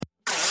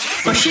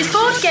Bush's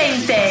Board Game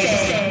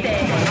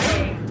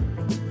Thing.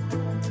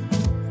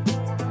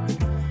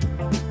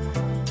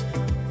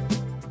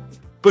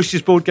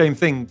 Bush's Board Game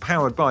Thing,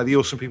 powered by the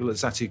awesome people at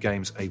Zatu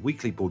Games, a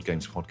weekly board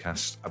games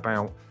podcast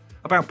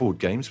about board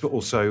games, but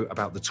also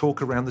about the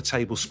talk around the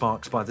table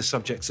sparked by the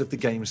subjects of the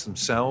games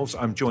themselves.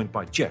 I'm joined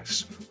by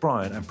Jess,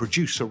 Brian, and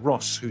producer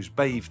Ross, who's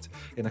bathed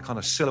in a kind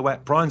of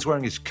silhouette. Brian's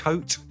wearing his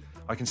coat.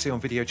 I can see on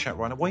video chat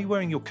right now. Why are you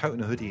wearing your coat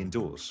and a hoodie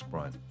indoors,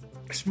 Brian?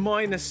 It's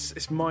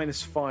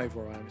 -5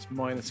 where I am. It's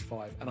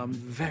 -5, and I'm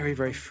very,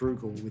 very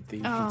frugal with the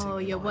heating. Oh,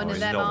 you're one of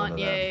them, aren't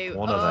you?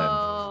 One of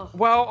them.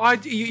 Well,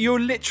 you're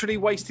literally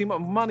wasting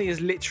money.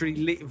 Is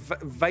literally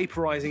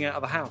vaporizing out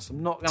of the house.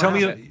 I'm not. Tell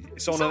me,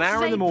 it's on an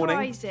hour in the morning,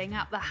 vaporizing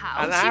out the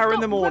house. an hour in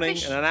the morning,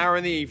 and an hour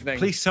in the evening.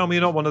 Please tell me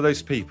you're not one of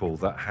those people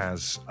that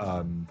has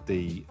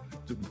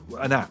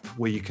an app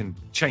where you can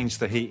change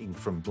the heating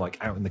from like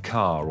out in the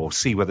car, or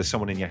see whether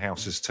someone in your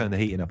house has turned the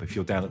heating up if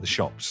you're down at the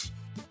shops.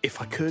 If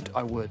I could,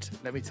 I would.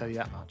 Let me tell you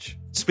that much.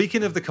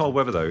 Speaking of the cold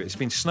weather, though, it's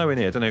been snowing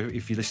here. I don't know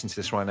if you listen to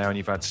this right now and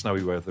you've had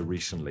snowy weather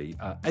recently.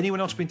 Anyone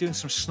else been doing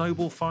some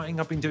snowball fighting?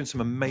 I've been doing some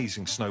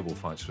amazing snowball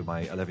fights with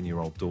my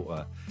 11-year-old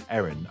daughter,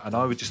 Erin, and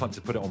I would just like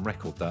to put it on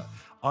record that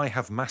I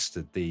have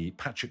mastered the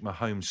Patrick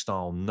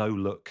Mahomes-style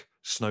no-look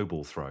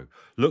snowball throw.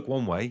 Look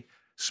one way,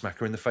 smack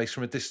her in the face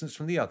from a distance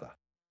from the other.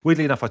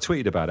 Weirdly enough, I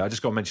tweeted about it. I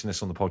just got to mention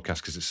this on the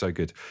podcast because it's so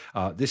good.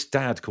 This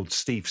dad called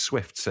Steve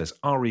Swift says,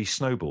 RE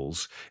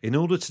snowballs, in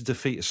order to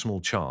defeat a small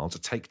child,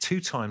 take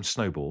 2 times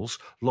snowballs,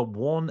 lob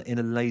one in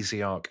a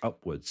lazy arc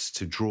upwards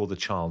to draw the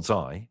child's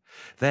eye,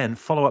 then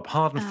follow up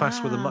hard and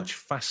fast with a much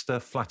faster,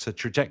 flatter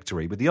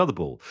trajectory with the other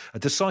ball. A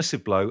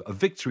decisive blow, a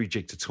victory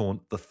jig to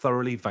taunt the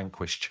thoroughly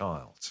vanquished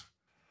child.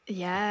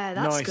 Yeah,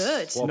 that's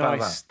good. What about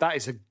Nice. That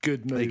is a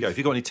good move. There you go. If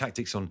you've got any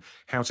tactics on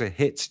how to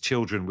hit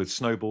children with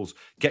snowballs,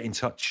 get in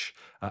touch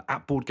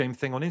at Board Game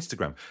Thing on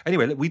Instagram.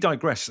 Anyway, look, we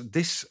digress.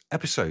 This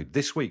episode,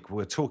 this week,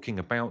 we're talking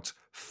about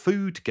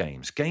food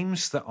games,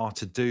 games that are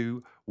to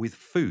do with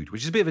food,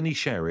 which is a bit of a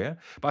niche area.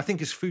 But I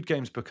think as food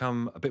games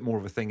become a bit more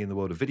of a thing in the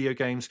world of video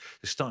games,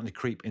 they're starting to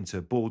creep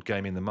into board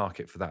gaming, the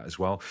market for that as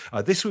well.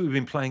 This week we've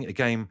been playing a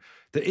game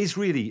that is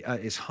really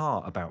its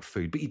heart about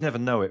food, but you'd never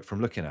know it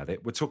from looking at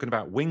it. We're talking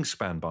about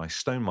Wingspan by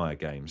Stonemaier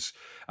Games.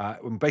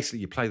 Basically,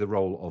 you play the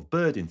role of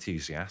bird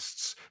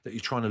enthusiasts that you're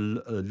trying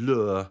to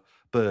lure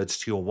birds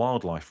to your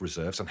wildlife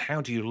reserves. And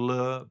how do you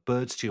lure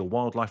birds to your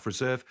wildlife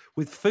reserve?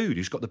 With food.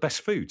 Who's got the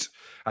best food?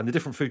 And the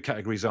different food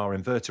categories are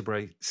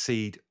invertebrate,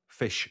 seed,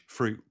 fish,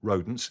 fruit,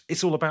 rodents.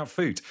 It's all about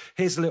food.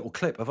 Here's a little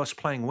clip of us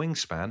playing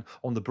Wingspan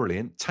on the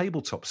brilliant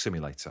Tabletop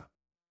Simulator.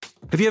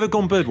 Have you ever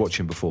gone bird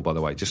watching before, by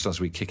the way, just as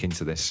we kick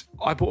into this?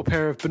 I bought a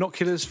pair of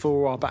binoculars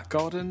for our back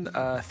garden,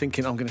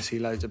 thinking I'm going to see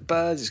loads of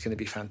birds. It's going to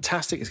be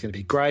fantastic. It's going to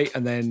be great.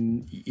 And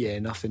then, yeah,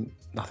 nothing.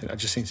 I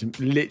just seen some,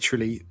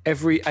 literally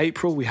every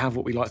April we have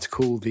what we like to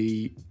call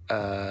the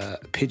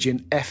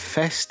Pigeon F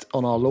Fest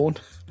on our lawn.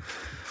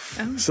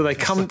 So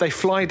they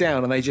fly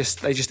down and they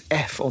just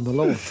F on the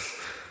lawn.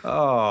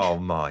 Oh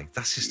my,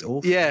 that's just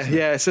awful.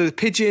 Yeah. So the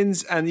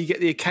pigeons, and you get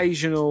the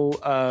occasional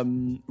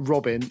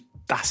robin.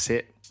 That's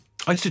it.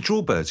 I used to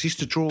draw birds. I used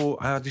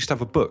to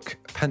have a book,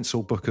 a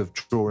pencil book of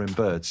drawing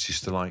birds,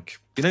 just to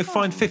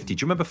Find 50.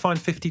 Do you remember Find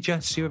 50,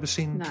 Jess? You ever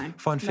seen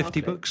Find 50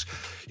 books?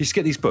 You used to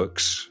get these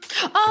books.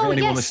 Oh,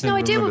 yes. No,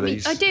 I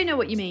do know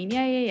what you mean.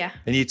 Yeah.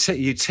 And you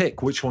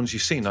tick which ones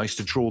you've seen. I used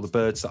to draw the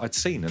birds that I'd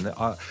seen, and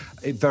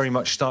it very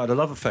much started a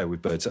love affair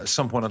with birds. At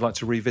some point, I'd like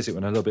to revisit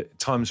when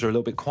times are a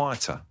little bit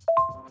quieter.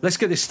 Let's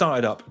get this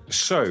started up.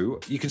 So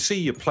you can see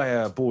your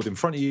player board in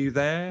front of you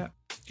there.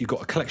 You've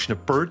got a collection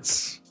of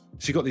birds.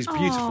 So you've got these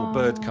beautiful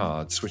bird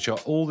cards, which are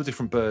all the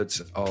different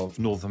birds of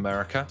North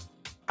America.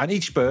 And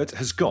each bird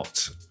has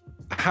got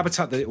a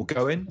habitat that it will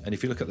go in. And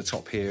if you look at the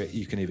top here,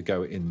 you can either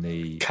go in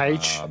the...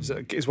 Cage?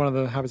 Is one of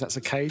the habitats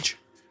a cage?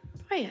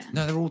 Oh, yeah.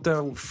 No, they're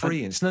all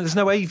free. There's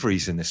no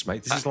aviaries in this,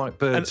 mate. This is like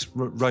birds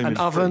roaming An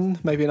oven?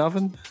 free. Maybe an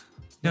oven?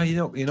 No,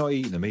 you're not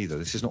eating them either.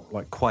 This is not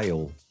like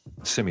quail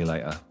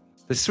simulator.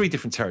 There's 3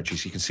 different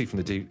territories. You can see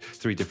from the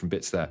 3 different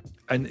bits there.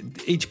 And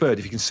each bird,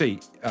 if you can see,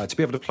 to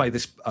be able to play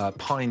this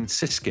pine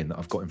siskin that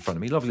I've got in front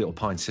of me, lovely little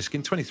pine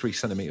siskin,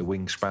 23-centimetre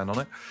wingspan on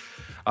it,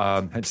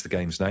 hence the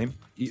game's name.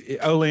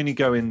 It'll only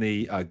go in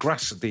the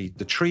grass, the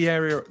tree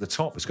area at the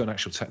top. It's got an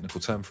actual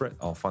technical term for it.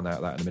 I'll find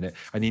out that in a minute.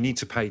 And you need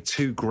to pay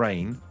 2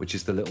 grain, which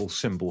is the little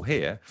symbol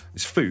here.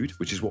 It's food,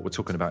 which is what we're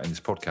talking about in this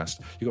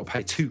podcast. You've got to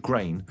pay 2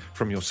 grain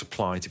from your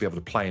supply to be able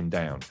to play them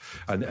down.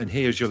 And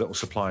here's your little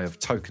supply of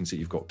tokens that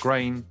you've got.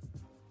 Grain,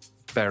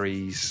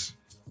 berries,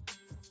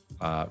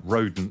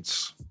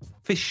 rodents,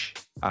 fish,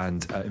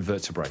 and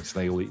invertebrates.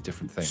 They all eat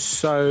different things.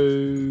 So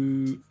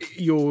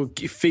you're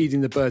feeding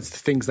the birds the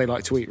things they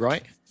like to eat,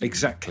 right?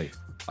 Exactly.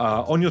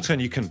 On your turn,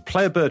 you can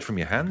play a bird from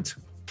your hand.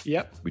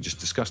 Yep. We just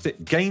discussed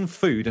it. Gain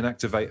food and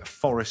activate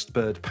forest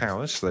bird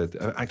powers. So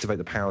activate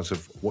the powers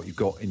of what you've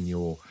got in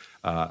your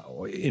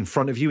in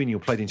front of you in your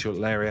played into your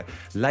little area.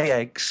 Lay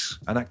eggs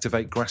and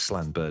activate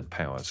grassland bird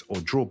powers,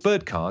 or draw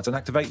bird cards and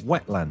activate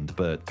wetland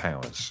bird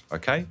powers.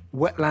 Okay.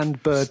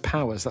 Wetland bird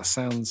powers. That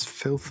sounds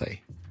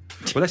filthy.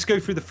 Well, let's go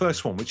through the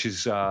first one, which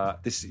is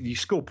this. You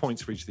score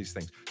points for each of these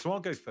things. So I'll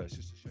go first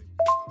just to show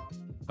you.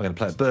 I'm going to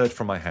play a bird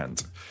from my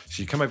hand.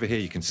 So you come over here,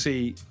 you can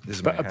see this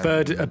is my hand.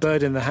 A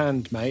bird in the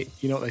hand, mate.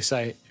 You know what they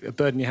say? A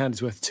bird in your hand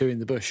is worth two in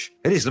the bush.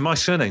 It is. And my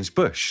surname's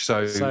Bush, so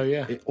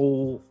yeah. It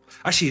all.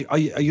 Actually,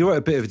 you're at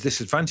a bit of a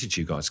disadvantage,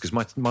 you guys,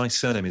 because my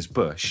surname is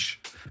Bush,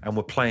 and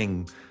we're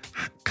playing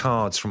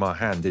cards from our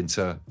hand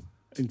into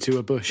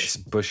a bush.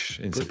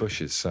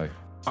 Bushes. So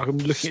I'm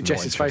looking at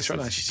Jess's face right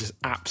now. She's just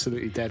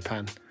absolutely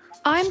deadpan.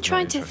 I'm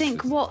trying to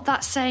think what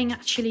that saying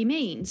actually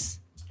means.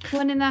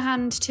 One in the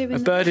hand, two in the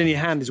bush. A bird in your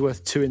hand is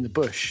worth two in the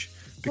bush.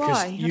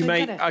 Because Why? you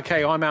may.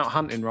 Okay, I'm out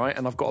hunting, right,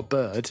 and I've got a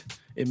bird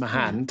in my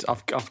hand.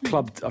 I've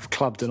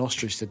clubbed an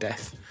ostrich to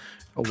death.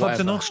 Or clubbed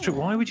whatever. an ostrich?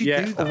 Why would you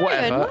do that? Or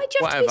whatever. Why do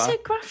you have to be so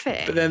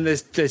graphic? But then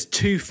there's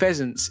two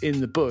pheasants in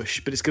the bush,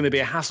 but it's going to be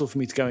a hassle for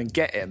me to go and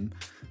get him.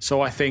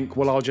 So I think,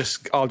 well, I'll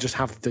just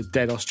have the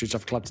dead ostrich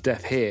I've clubbed to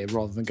death here,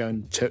 rather than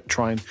going to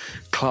try and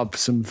club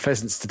some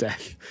pheasants to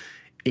death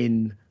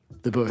in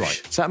the bush.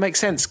 Right. Does that make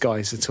sense,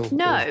 guys, at all?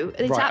 No,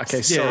 it's right, okay,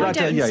 absolutely. sorry. I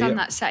don't understand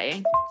that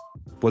saying.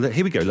 Well,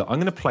 here we go. Look, I'm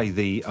going to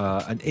play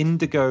an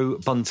indigo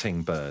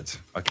bunting bird.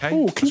 Okay.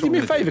 Oh, can you do me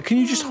a favour? Can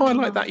you just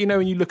highlight that? You know,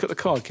 when you look at the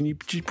card, can you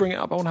just bring it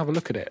up? I want to have a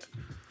look at it.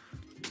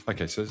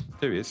 Okay, so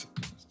there he is.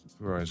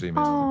 Where I zoom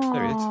in on him.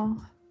 There he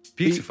is.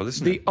 Beautiful,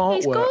 isn't it? The artwork.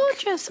 He's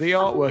gorgeous. The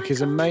artwork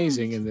is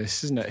amazing in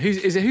this, isn't it?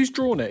 Who's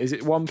drawn it? Is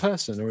it one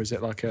person or is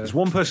it like a? There's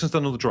one person's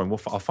done all the drawing.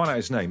 I'll find out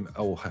his name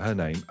or her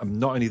name.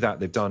 Not only that,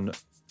 they've done.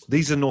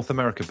 These are North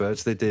America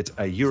birds. They did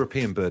a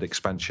European bird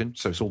expansion,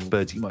 so it's all the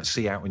birds you might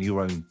see out on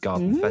your own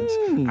garden fence.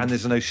 And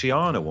there's an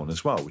Oceania one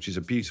as well, which is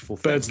a beautiful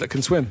thing. Birds that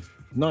can swim.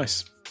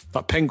 Nice.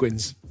 Like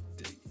penguins.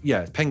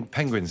 Yeah,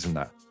 penguins and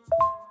that.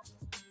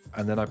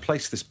 And then I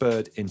place this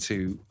bird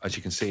into, as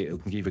you can see,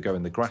 it can either go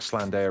in the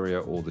grassland area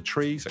or the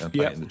trees. I'm going to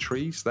play it in the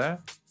trees there.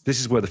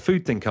 This is where the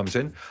food thing comes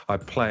in. I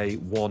play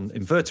one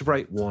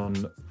invertebrate,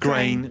 one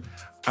grain,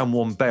 and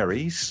one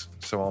berries.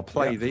 So I'll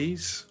play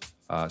these.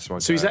 So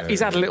he's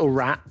had a little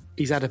rat,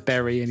 he's had a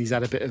berry, and he's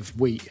had a bit of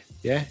wheat.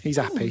 Yeah, he's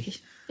happy.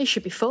 He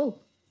should be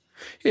full.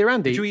 Here,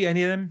 Andy. Did you eat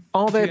any of them?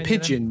 Are there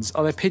pigeons?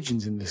 Are there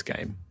pigeons in this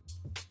game?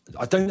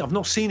 I've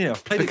not seen it.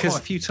 I've played it quite a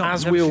few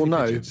times. As we all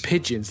know,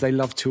 pigeons, they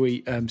love to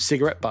eat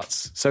cigarette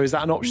butts. So is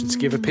that an option to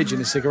give a pigeon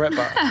a cigarette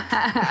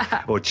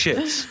butt? Or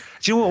chips?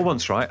 Do you know what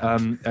once, right?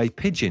 A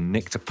pigeon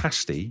nicked a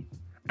pasty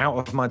out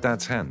of my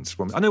dad's hands.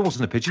 I know it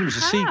wasn't a pigeon, it was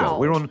a seagull.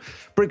 We were on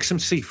Brixham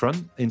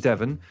Seafront in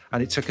Devon,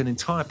 and it took an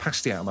entire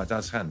pasty out of my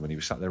dad's hand when he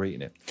was sat there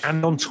eating it.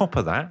 And on top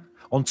of that,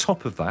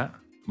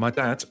 my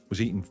dad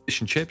was eating fish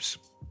and chips.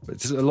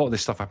 A lot of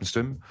this stuff happens to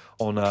him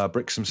on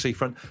Brixham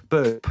Seafront.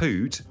 Bird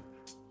pooed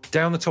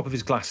down the top of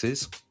his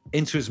glasses,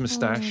 into his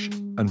moustache,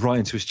 and right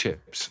into his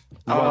chips.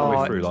 Right the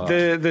way through like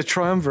that. The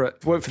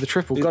triumvirate went for the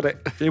triple, got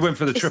it. He went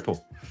for the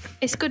triple.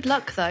 It's good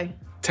luck, though.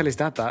 Tell his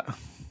dad that.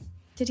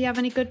 Did he have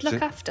any good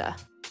luck after?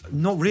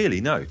 Not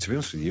really, no. To be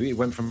honest with you, it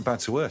went from bad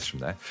to worse from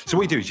there. So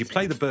what you do is you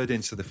play the bird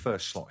into the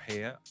first slot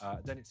here.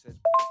 Then it says...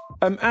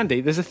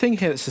 Andy, there's a thing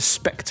here that says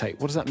spectate.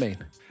 What does that mean?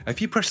 If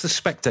you press the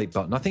spectate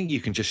button, I think you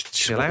can just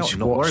chill out and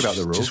not worry about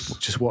the rules.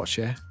 Just watch,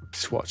 yeah?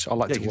 Just watch. I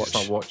like to watch.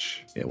 Just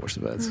watch. Yeah, watch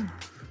the birds.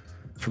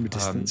 From a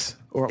distance.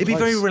 Or it'd be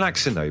very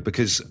relaxing, though,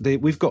 because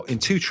we've got in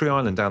Two Tree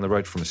Island down the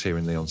road from us here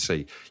in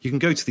Leigh-on-Sea, you can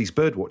go to these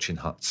bird watching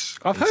huts.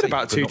 I've heard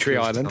about Two Tree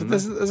Island.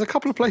 There's a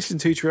couple of places in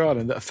Two Tree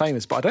Island that are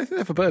famous, but I don't think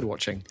they're for bird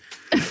watching.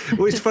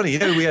 Well, it's funny. You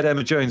know, we had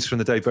Emma Jones from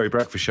the Dave Berry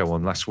Breakfast Show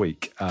on last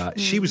week.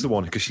 She was the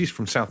one, because she's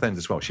from Southend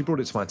as well. She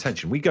brought it to my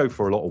attention. We go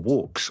for a lot of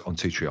walks on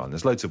Two Tree Island.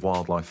 There's loads of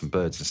wildlife and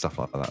birds and stuff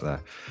like that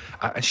there.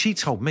 And she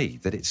told me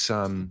that it's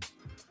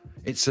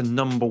a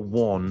number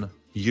one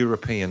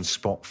European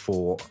spot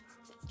for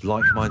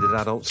like-minded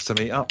adults to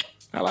meet up.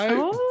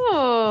 Hello.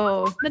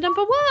 Oh, the number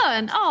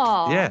one.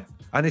 Oh. Yeah.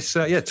 And it's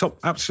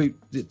absolute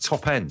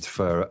top end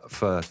for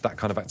that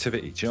kind of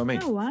activity. Do you know what I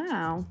mean? Oh,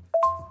 wow.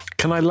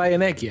 Can I lay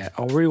an egg yet?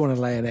 I really want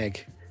to lay an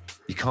egg.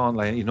 You can't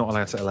lay. You're not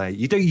allowed to lay.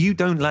 You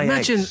don't lay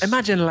eggs.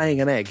 Imagine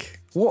laying an egg.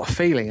 What a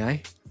feeling, eh?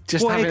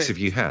 What eggs have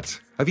you had?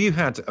 Have you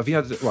had?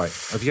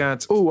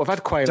 Oh, I've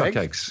had quail duck egg.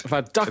 Eggs. I've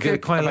had duck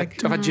egg. Quail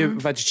egg. I've had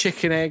your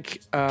chicken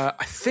egg.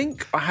 I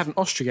think I had an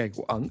ostrich egg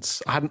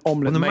once. I had an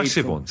omelette. The made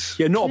massive from, ones.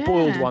 Yeah, not a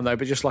boiled one though,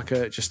 but just like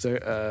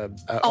a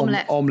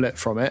omelette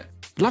from it.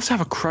 I'd love to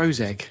have a crow's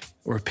egg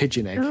or a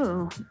pigeon egg.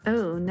 Oh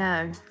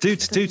no. Do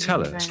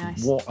tell us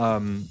what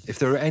if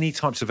there are any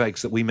types of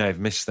eggs that we may have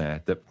missed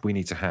there that we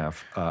need to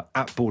have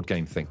at Board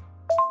Game Thing.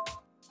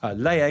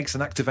 Lay eggs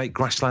and activate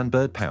grassland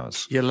bird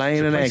powers. You're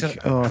laying an egg.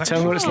 Tell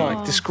me what it's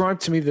like. Describe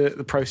to me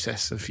the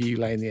process of you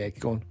laying the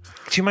egg. Go on.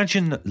 Do you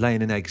imagine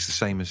laying an egg is the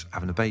same as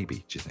having a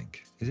baby? Do you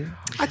think? Is it?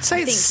 I'd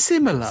say it's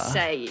similar.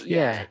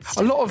 Yeah.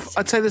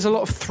 I'd say there's a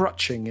lot of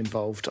thrutching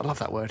involved. I love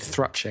that word,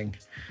 thrutching.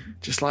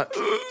 Just like.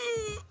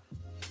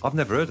 I've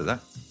never heard of that.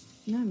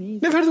 No, me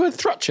either. Never heard of the word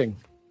thrutching.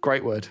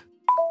 Great word.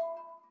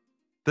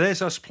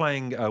 There's us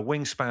playing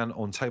Wingspan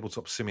on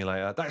Tabletop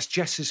Simulator. That's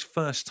Jess's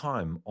first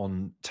time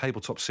on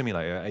Tabletop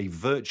Simulator, a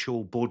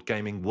virtual board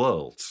gaming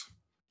world.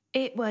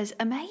 It was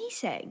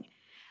amazing.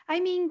 I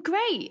mean,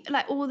 great.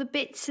 Like, all the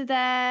bits are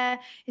there.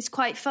 It's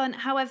quite fun.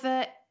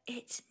 However,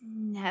 it's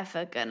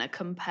never going to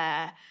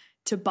compare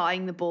to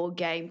buying the board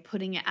game,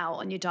 putting it out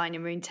on your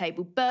dining room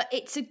table. But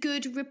it's a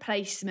good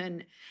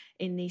replacement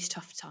in these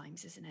tough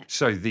times, isn't it?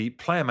 So the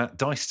player mat,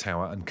 dice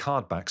tower and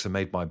card backs are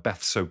made by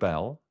Beth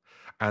Sobel.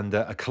 And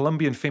a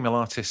Colombian female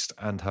artist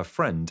and her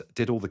friend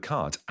did all the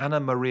cards. Ana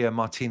Maria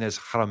Martinez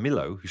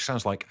Jaramillo, who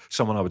sounds like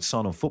someone I would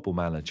sign on Football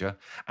Manager,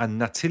 and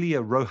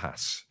Natalia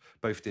Rojas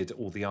both did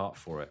all the art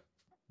for it.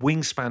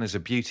 Wingspan is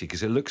a beauty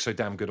because it looks so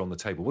damn good on the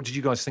table. What did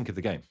you guys think of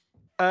the game?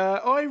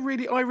 I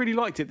really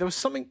liked it. There was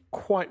something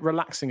quite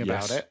relaxing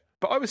about Yes. it.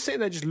 But I was sitting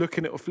there just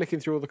looking at or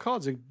flicking through all the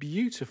cards. They're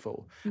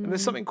beautiful. And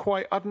there's something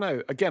quite, I don't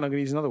know, again, I'm going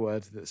to use another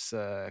word that's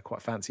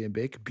quite fancy and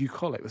big,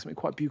 bucolic. There's something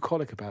quite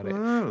bucolic about it. It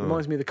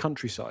reminds me of the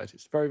countryside.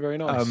 It's very, very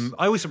nice.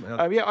 I always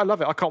Yeah, I love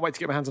it. I can't wait to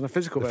get my hands on a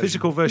physical version.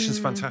 physical version's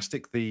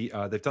fantastic.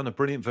 They've done a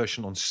brilliant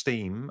version on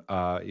Steam.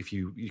 If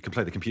you can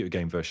play the computer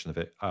game version of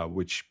it,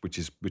 which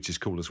is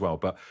cool as well.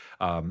 But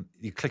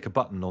you click a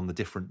button on the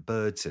different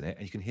birds in it,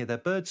 and you can hear their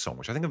bird song,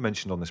 which I think I've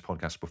mentioned on this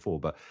podcast before.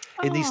 But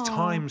in these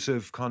times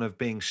of kind of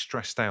being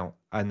stressed out,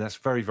 and that's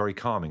very, very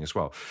calming as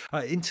well.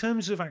 In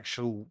terms of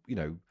actual,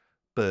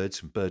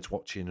 birds and birds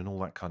watching and all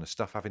that kind of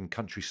stuff, having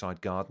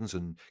countryside gardens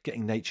and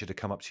getting nature to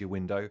come up to your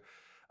window.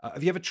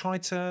 Have you ever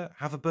tried to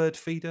have a bird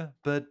feeder,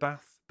 bird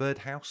bath, bird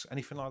house,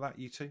 anything like that,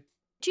 you two?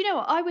 Do you know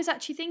what? I was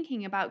actually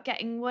thinking about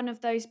getting one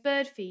of those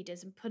bird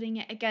feeders and putting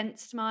it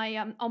against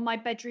my on my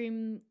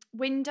bedroom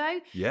window.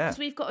 Yeah. Because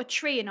we've got a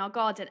tree in our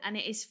garden and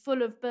it is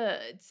full of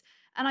birds.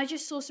 And I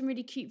just saw some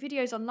really cute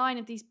videos online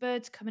of these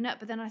birds coming up.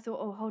 But then I thought,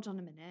 oh, hold on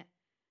a minute.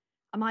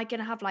 Am I going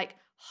to have like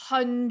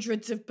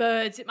hundreds of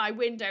birds at my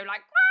window,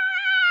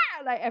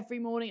 like every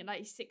morning at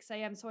like 6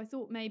 a.m? So I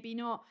thought maybe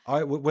not.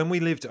 When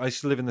I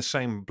used to live in the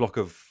same block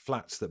of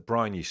flats that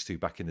Brian used to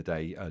back in the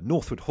day,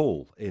 Northwood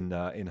Hall in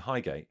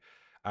Highgate.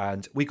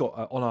 And we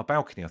got on our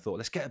balcony, I thought,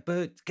 let's get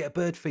a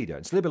bird feeder.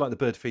 It's a little bit like the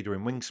bird feeder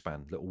in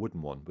Wingspan, little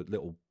wooden one with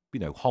little,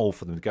 hole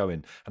for them to go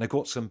in. And I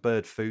got some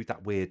bird food,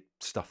 that weird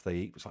stuff they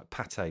eat. It was like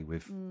pate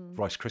with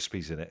Rice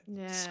Krispies in it.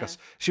 Yeah. It's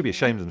disgusting. Should be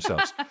ashamed of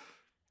themselves.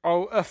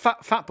 Oh,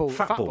 fat ball.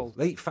 Fat ball.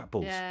 They eat fat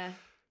balls. Yeah.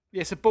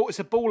 Yeah, it's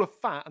a ball of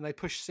fat, and they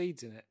push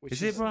seeds in it. Which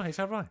Is it right? Is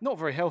that right? Not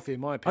very healthy, in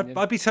my opinion.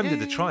 I'd be tempted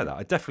to try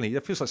that.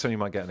 It feels like something you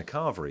might get in a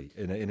carvery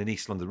in an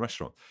East London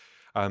restaurant.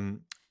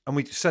 And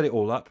we set it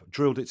all up,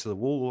 drilled it to the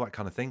wall, all that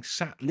kind of thing.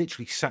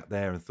 Literally sat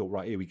there and thought,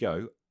 right, here we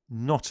go.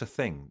 Not a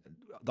thing.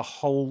 The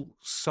whole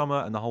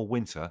summer and the whole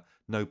winter,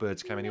 no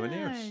birds came anywhere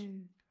near us.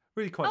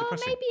 Really quite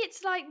depressing. Maybe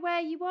it's like where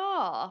you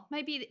are.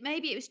 Maybe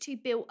it was too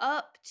built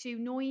up, too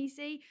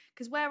noisy.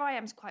 Because where I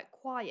am is quite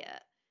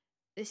quiet.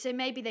 So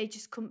maybe they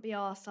just couldn't be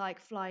arsed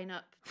like flying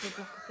up to a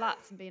block of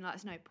flats and being like,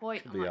 there's no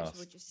point. I might as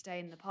well just stay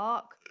in the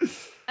park.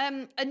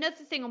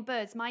 Another thing on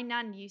birds, my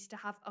nan used to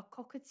have a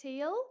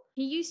cockatiel.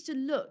 He used to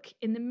look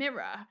in the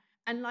mirror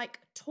and like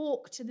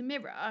talk to the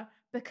mirror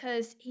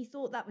because he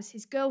thought that was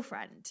his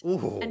girlfriend.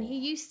 Ooh. And he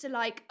used to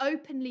like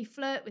openly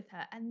flirt with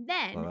her. And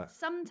then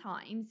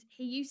sometimes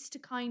he used to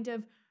kind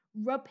of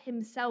rub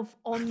himself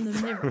on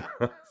the mirror.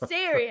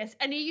 Serious.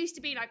 And he used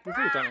to be like... We've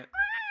all done it.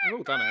 We've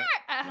all done it.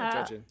 I'm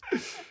not judging.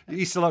 He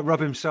used to like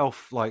rub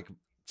himself like...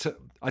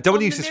 I don't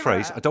want to use this mirror.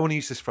 phrase. I don't want to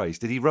use this phrase.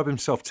 Did he rub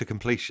himself to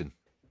completion?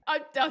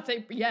 I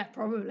think, yeah,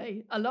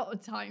 probably. A lot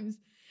of times.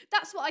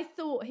 That's what I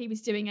thought he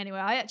was doing anyway.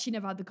 I actually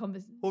never had the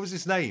conversation. What was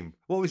his name?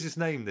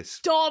 This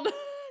Don.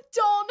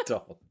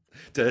 Don.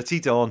 Dirty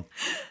Don.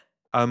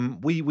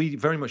 We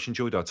very much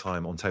enjoyed our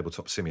time on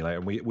Tabletop Simulator,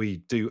 and we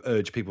do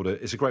urge people to.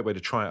 It's a great way to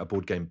try out a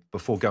board game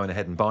before going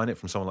ahead and buying it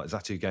from someone like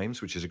Zatu Games,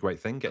 which is a great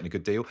thing, getting a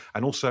good deal.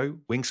 And also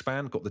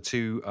Wingspan got the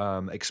two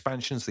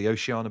expansions, the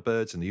Oceania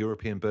Birds and the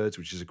European Birds,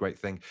 which is a great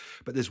thing.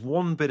 But there's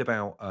one bit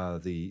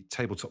about the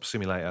Tabletop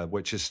Simulator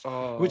which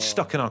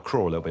stuck in our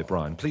craw a little bit.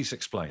 Brian, please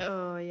explain.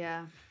 Oh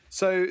yeah.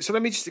 So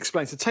let me just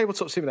explain. So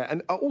Tabletop Simulator,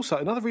 and also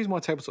another reason why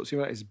Tabletop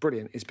Simulator is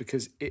brilliant is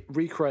because it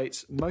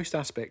recreates most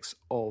aspects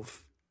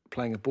of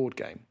playing a board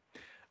game.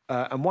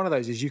 And one of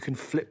those is you can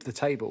flip the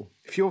table.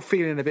 If you're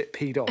feeling a bit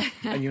peed off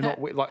and you're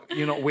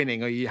not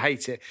winning or you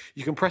hate it,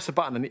 you can press a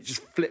button and it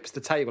just flips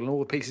the table and all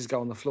the pieces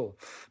go on the floor.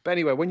 But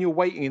anyway, when you're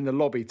waiting in the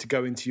lobby to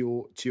go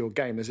into your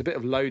game, there's a bit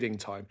of loading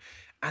time.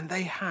 And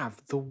they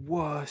have the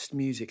worst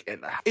music.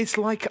 It's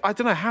like, I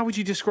don't know, how would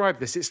you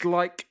describe this? It's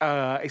like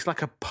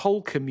a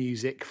polka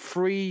music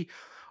free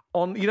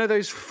on,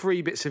 those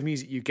free bits of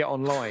music you get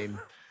online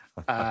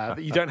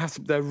that you don't have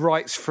to, they're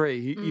rights free.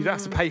 You don't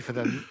have to pay for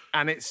them.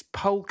 And it's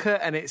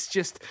polka, and it's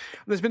just,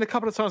 there's been a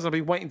couple of times I've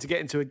been waiting to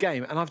get into a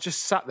game and I've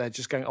just sat there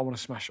just going, I want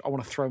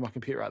to throw my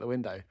computer out the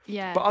window.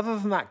 Yeah. But other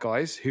than that,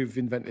 guys,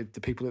 the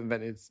people who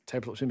invented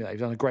Tabletop Simulator, have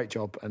done a great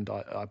job, and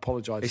I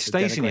apologise. It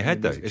stays in your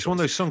head, though. It's one of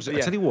those songs. I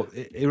tell you what,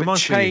 it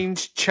reminds me.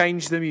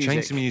 Change the music.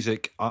 Change the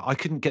music. I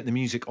couldn't get the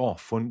music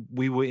off when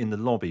we were in the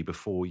lobby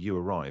before you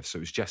arrived. So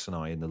it was Jess and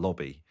I in the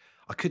lobby.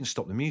 I couldn't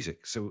stop the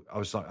music, so I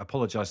was like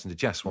apologising to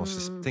Jess whilst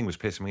this thing was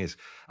piercing my ears.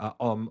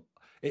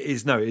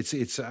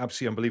 It's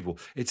absolutely unbelievable.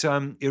 It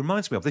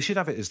reminds me of, they should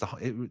have it as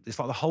it's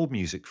like the hold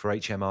music for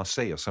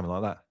HMRC or something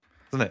like that.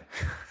 doesn't it?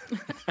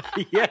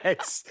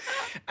 Yes.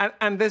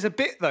 And there's a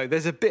bit,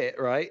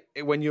 right,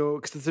 when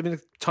because there's been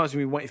times when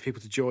we wait for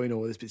people to join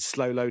or there's been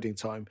slow loading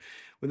time,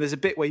 when there's a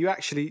bit where you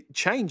actually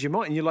change your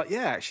mind and you're like,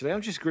 yeah, actually,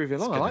 I'm just grooving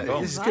along. I like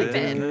this. This is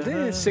good.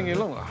 Yeah, singing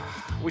along,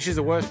 which is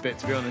the worst bit,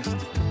 to be honest.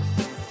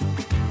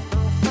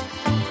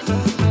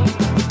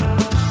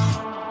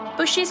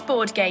 Bush's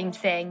board game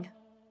thing.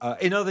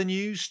 In other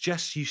news,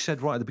 Jess, you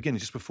said right at the beginning,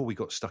 just before we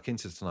got stuck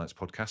into tonight's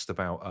podcast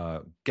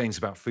about games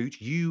about food,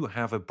 you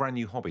have a brand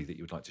new hobby that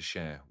you would like to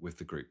share with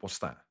the group. What's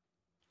that?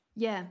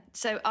 Yeah,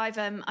 so I've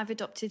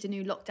adopted a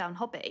new lockdown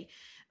hobby,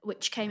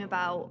 which came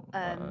about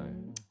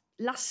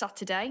last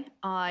Saturday.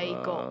 I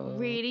got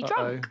really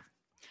drunk,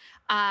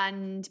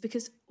 and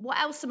because what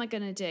else am I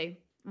going to do?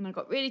 And I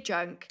got really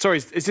drunk. Sorry,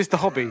 is this the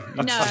hobby?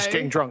 You're just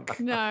getting drunk?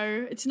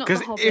 No, it's not the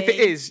hobby.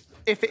 Because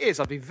if it is,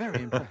 I'd be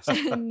very impressed.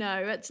 No,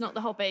 it's not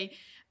the hobby.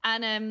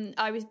 And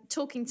I was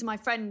talking to my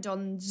friend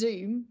on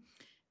Zoom,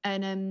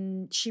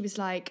 and she was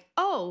like,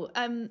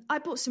 I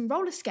bought some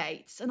roller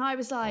skates. And I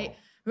was like,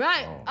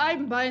 right,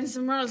 I'm buying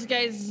some roller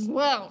skates as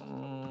well.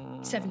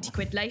 70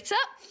 quid later.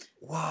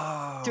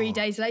 Wow. 3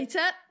 days later,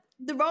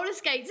 the roller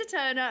skates are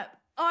turn up.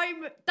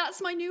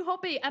 That's my new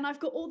hobby, and I've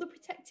got all the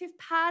protective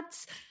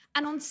pads.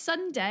 And on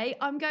Sunday,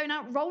 I'm going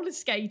out roller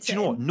skating. Do you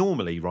know what?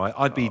 Normally, right,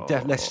 I'd be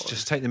let's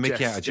just take the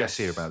mickey out of Jess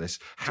here about this.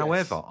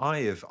 However,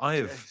 I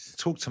have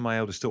talked to my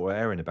eldest daughter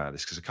Erin about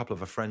this because a couple of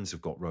her friends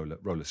have got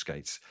roller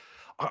skates.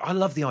 I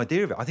love the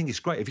idea of it. I think it's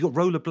great. If you've got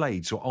roller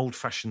blades or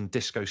old-fashioned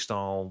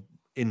disco-style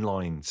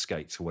inline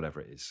skates or whatever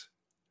it is.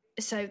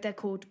 So they're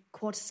called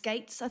quad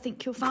skates, I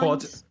think you'll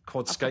find.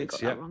 Quad skates,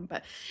 yeah. Wrong,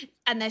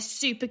 and they're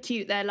super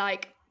cute. They're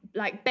like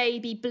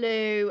baby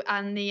blue,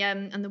 and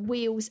the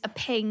wheels are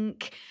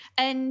pink.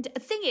 And the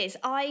thing is,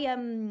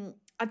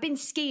 I've been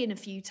skiing a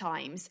few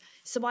times,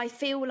 so I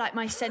feel like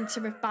my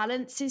centre of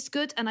balance is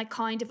good, and I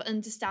kind of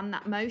understand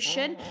that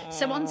motion.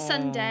 So on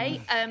Sunday,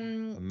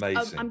 I'm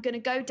going to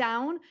go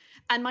down,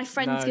 and my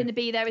friend's going to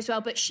be there as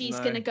well, but she's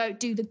going to go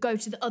to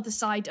the other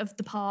side of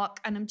the park,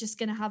 and I'm just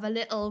going to have a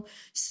little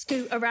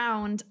scoot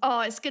around.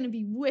 Oh, it's going to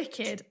be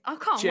wicked. I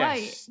can't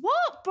wait.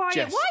 What, Brian?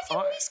 Jess, why have you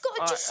always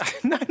got to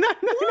just... No.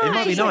 It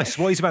might be nice.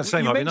 What he's about to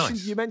say might be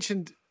nice.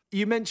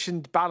 You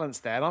mentioned balance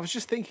there, and I was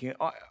just thinking,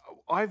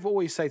 I've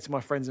always said to my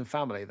friends and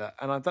family that,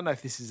 and I don't know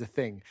if this is a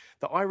thing,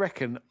 that I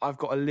reckon I've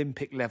got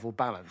Olympic level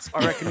balance.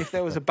 I reckon if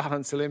there was a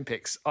balance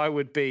Olympics, I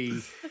would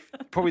be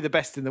probably the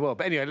best in the world.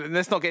 But anyway,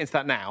 let's not get into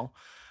that now.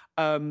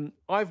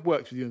 I've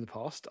worked with you in the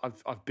past.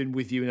 I've been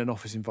with you in an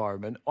office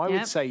environment. I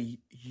would say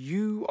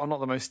you are not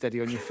the most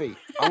steady on your feet.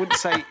 I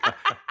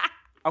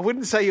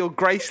wouldn't say you're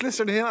graceless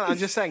or anything like that. I'm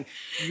just saying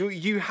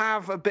you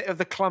have a bit of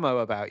the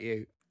clummo about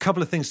you.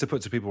 Couple of things to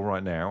put to people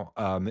right now.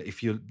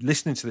 If you're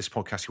listening to this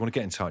podcast, you want to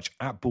get in touch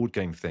at Board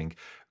Game Thing.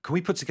 Can we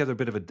put together a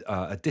bit of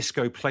a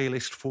disco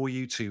playlist for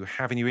you to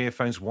have in your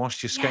earphones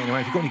whilst you're skating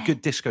around? If you've got any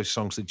good disco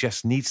songs that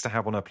Jess needs to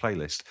have on her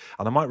playlist,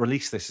 and I might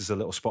release this as a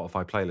little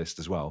Spotify playlist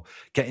as well,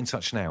 get in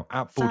touch now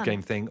at Board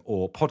Game Thing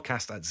or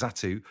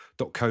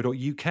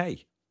podcast@zatu.co.uk.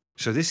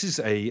 So this is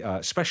a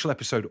special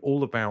episode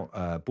all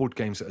about board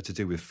games that are to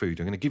do with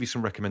food. I'm going to give you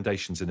some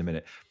recommendations in a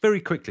minute.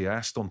 Very quickly, I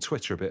asked on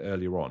Twitter a bit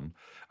earlier on,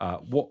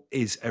 what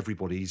is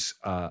everybody's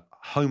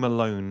Home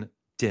Alone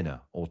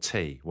dinner or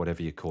tea,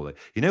 whatever you call it?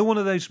 You know, one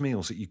of those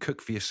meals that you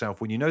cook for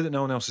yourself when you know that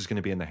no one else is going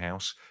to be in the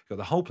house. You've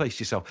got the whole place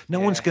to yourself. No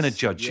one's going to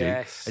judge you.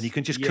 And you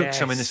can just cook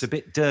something that's a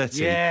bit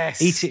dirty.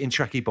 Eat it in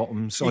tracky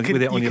bottoms with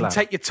it on your lap.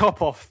 Take your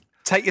top off.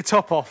 Take your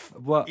top off.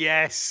 Well,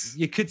 yes,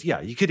 you could. Yeah,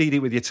 you could eat it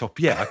with your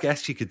top. Yeah, I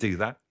guess you could do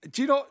that.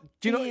 Do you not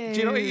eat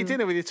your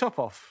dinner with your top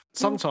off?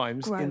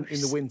 Sometimes in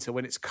the winter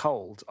when it's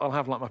cold, I'll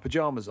have like my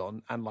pajamas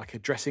on and like a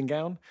dressing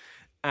gown,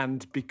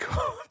 and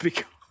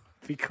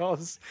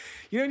because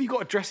you know when you've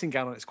got a dressing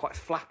gown on, it's quite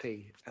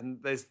flappy and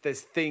there's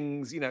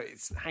things,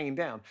 it's hanging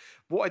down.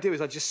 What I do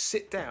is I just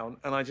sit down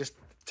and I just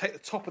take the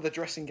top of the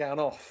dressing gown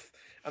off.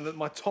 And then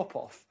my top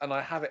off, and I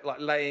have it like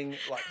laying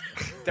like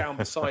down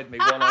beside me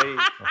while I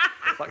eat,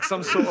 like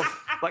some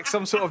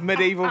sort of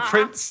medieval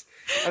prince.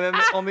 And then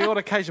on the odd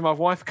occasion, my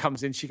wife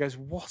comes in. She goes,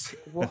 "What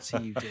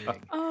are you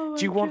doing?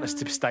 Do you want us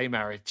to stay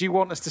married? Do you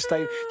want us to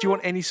stay? Do you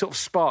want any sort of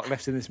spark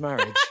left in this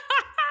marriage?"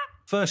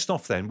 First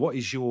off, then, what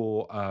is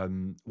your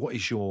Home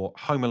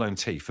Alone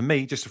tea? For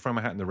me, just to throw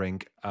my hat in the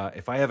ring,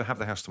 if I ever have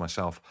the house to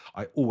myself,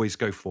 I always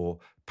go for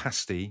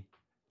pasty,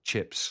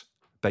 chips,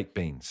 baked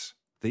beans.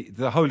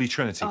 The Holy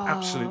Trinity,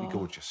 absolutely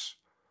gorgeous.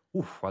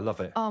 Oof, I love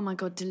it. Oh my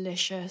God,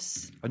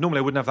 delicious. Normally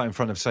I wouldn't have that in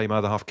front of, say, my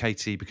other half,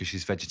 Katie, because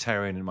she's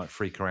vegetarian and it might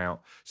freak her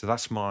out. So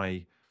that's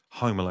my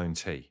Home Alone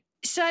tea.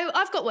 So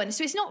I've got one.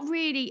 So it's not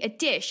really a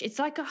dish. It's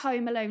like a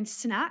Home Alone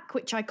snack,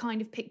 which I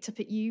kind of picked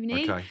up at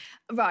uni. Okay.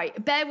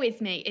 Right, bear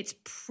with me. It's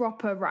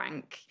proper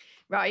rank.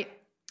 Right,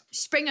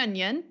 spring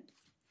onion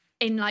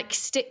in like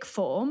stick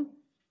form.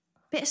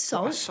 Bit of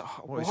salt.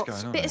 What is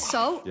going on? Bit of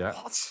salt. Yeah.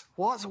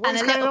 What's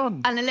going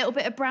on? And a little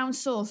bit of brown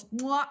sauce.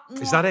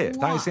 Is that it?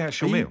 That is the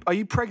actual meal? Are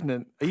you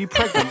pregnant? Is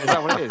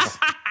that what it is?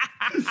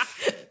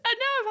 I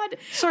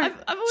know.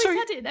 I've always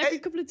had it every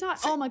couple of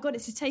times. Oh my God,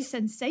 it's a taste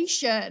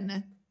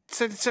sensation.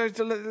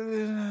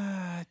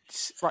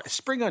 right,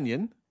 spring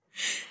onion.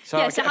 So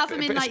I so get have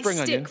them in like stick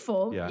onion.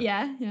 form.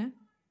 Yeah.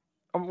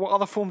 And what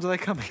other forms are they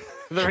coming?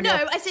 Are there any No,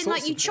 other as in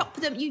like sorts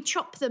you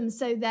chop them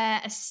so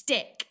they're a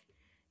stick.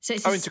 So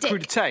it's into stick.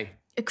 crudité.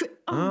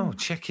 Oh,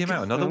 check him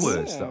out. Another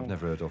words that I've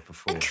never heard of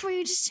before. A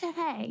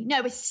crudité.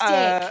 No, a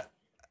stick.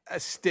 A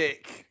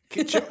stick.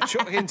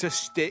 Chop into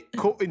stick,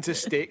 cut into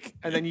stick,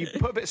 and then you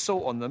put a bit of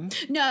salt on them.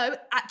 No,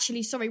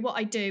 actually, sorry. What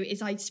I do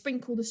is I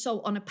sprinkle the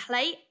salt on a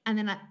plate and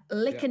then I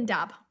lick and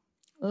dab.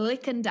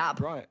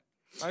 Right.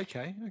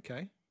 Okay.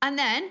 And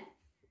then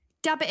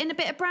dab it in a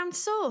bit of brown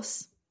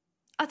sauce.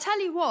 I'll tell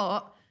you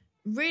what,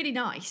 really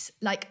nice.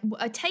 Like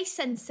a taste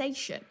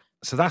sensation.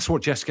 So that's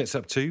what Jess gets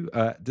up to.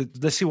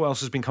 Let's see what else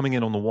has been coming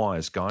in on the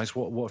wires, guys.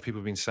 What have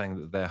people been saying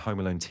that their Home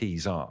Alone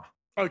teas are?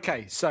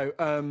 Okay, so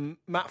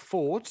Matt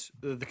Ford,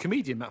 the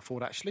comedian Matt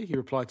Ford, actually, he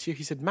replied to you.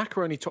 He said,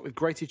 macaroni topped with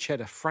grated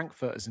cheddar,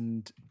 frankfurters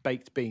and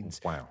baked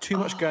beans. Wow. Too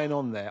much going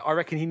on there. I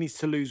reckon he needs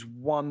to lose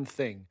one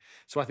thing.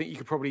 So I think you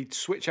could probably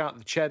switch out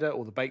the cheddar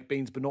or the baked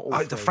beans, but not all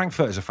three. The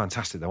frankfurters are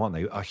fantastic, though, aren't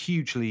they? A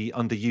hugely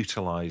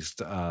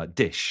underutilised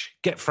dish.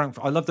 Get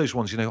frankfurt. I love those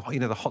ones, you know,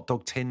 the hot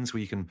dog tins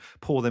where you can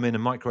pour them in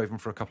and microwave them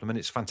for a couple of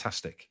minutes.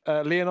 Fantastic.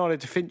 Leonardo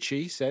da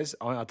Vinci says,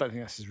 I don't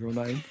think that's his real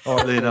name. All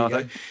right,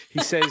 Leonardo. He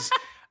says...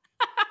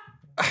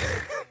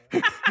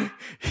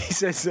 he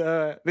says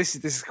this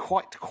is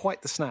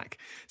quite the snack.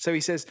 So he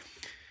says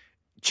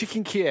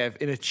chicken Kiev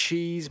in a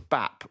cheese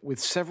bap with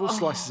several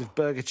slices of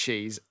burger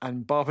cheese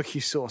and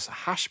barbecue sauce,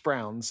 hash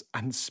browns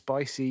and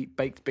spicy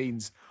baked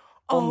beans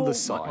on the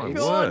side.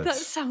 God, that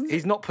sounds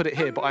He's not put it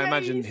here, but I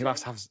imagine amazing. he'll have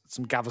to have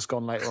some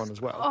Gaviscon later on as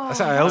well. That's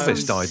how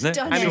Elvis died, isn't it?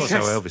 stunning. I'm sure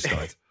that's how Elvis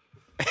died.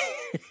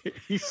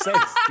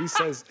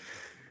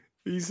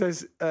 He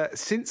says,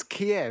 since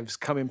Kievs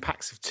come in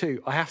packs of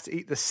 2, I have to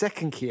eat the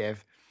second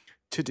Kiev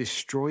to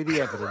destroy the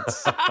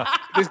evidence.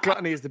 This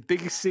gluttony is the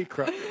biggest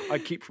secret I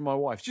keep from my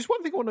wife. Just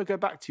one thing I want to go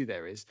back to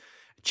there is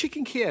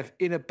chicken Kiev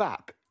in a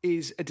bap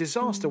is a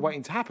disaster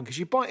waiting to happen because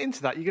you bite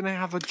into that, you're going to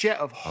have a jet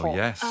of hot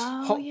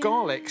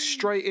garlic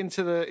straight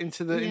into the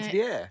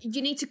air.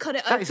 You need to cut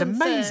it That open is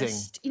amazing.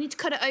 first. You need to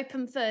cut it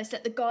open first,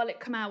 let the garlic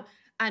come out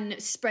and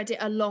spread it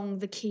along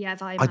the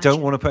Kiev, I imagine. I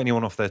don't want to put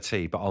anyone off their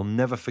tea, but I'll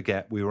never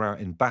forget we were out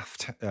in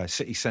Bath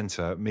city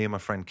centre, me and my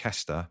friend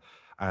Kester,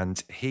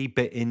 and he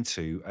bit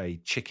into a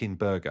chicken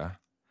burger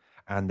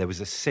and there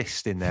was a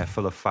cyst in there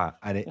full of fat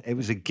and it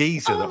was a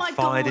geezer that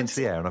fired into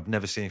the air and I've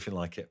never seen anything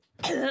like it.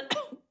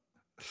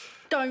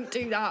 Don't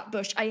do that,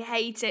 Bush. I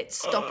hate it.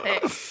 Stop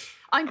it.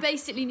 I'm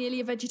basically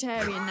nearly a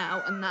vegetarian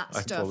now and that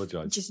stuff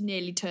apologise. just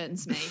nearly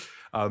turns me.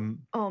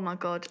 Oh my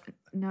God,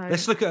 no.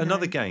 Let's look at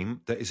another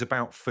game that is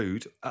about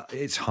food.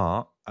 It's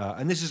Heart.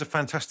 And this is a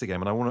fantastic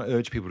game and I want to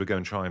urge people to go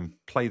and try and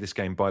play this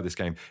game, buy this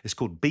game. It's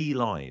called Bee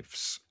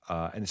Lives.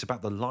 And it's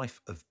about the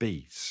life of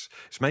bees.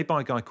 It's made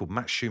by a guy called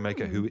Matt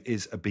Shoemaker, who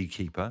is a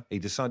beekeeper. He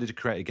decided to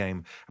create a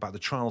game about the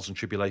trials and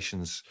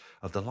tribulations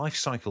of the life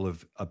cycle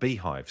of a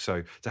beehive.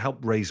 So to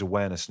help raise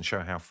awareness and show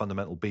how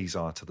fundamental bees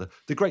are to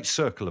the great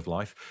circle of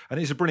life. And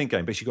it's a brilliant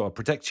game. Basically, you've got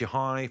to protect your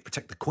hive,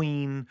 protect the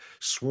queen,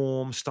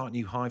 swarm, start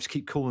new hives,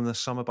 keep cool in the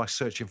summer by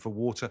searching for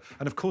water,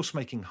 and of course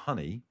making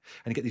honey.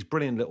 And you get these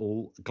brilliant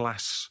little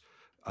glass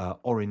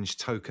orange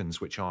tokens,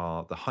 which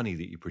are the honey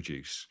that you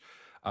produce.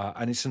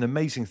 And it's an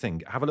amazing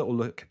thing. Have a little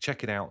look,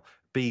 check it out.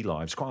 Bee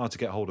Lives, quite hard to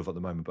get hold of at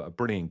the moment, but a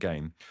brilliant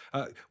game.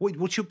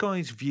 What's your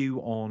guys' view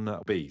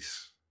on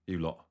bees, you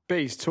lot?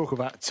 Bees, talk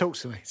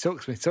to me.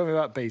 Tell me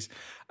about bees.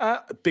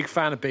 Big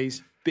fan of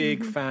bees.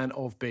 Big fan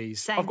of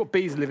bees. Same. I've got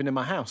bees living in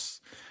my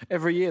house.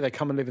 Every year they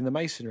come and live in the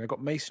masonry. I've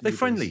got masonry.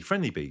 They're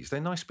friendly bees.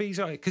 They're nice bees,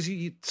 because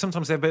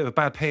sometimes they're a bit of a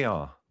bad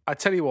PR. I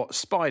tell you what,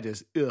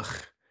 spiders,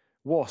 ugh.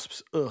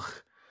 Wasps,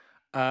 ugh.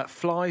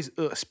 Flies,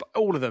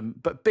 all of them,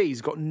 but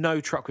bees, got no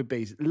truck with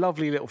bees.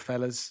 Lovely little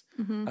fellas,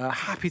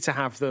 happy to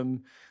have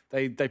them.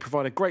 They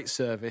provide a great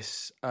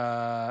service.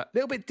 A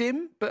little bit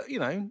dim, but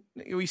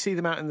you see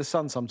them out in the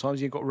sun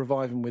sometimes. You've got to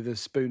revive them with a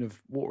spoon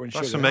of water and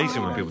sugar. That's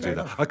amazing when people do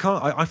that.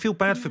 I feel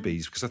bad for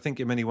bees because I think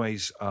in many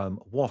ways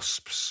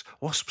wasps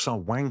are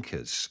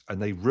wankers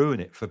and they ruin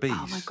it for bees.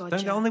 Oh my God,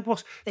 Aren't they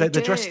wasps? They're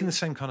dressed in the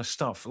same kind of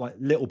stuff, like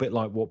little bit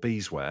like what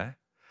bees wear.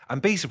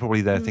 And bees are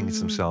probably there thinking to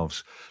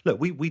themselves, look,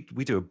 we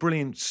do a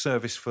brilliant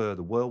service for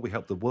the world. We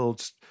help the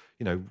world,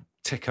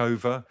 tick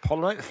over.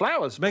 Pollinate the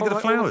flowers. Make the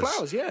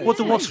flowers. Yeah. What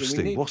do wasps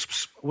do?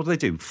 Wasps, what do they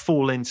do?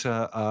 Fall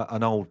into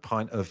an old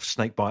pint of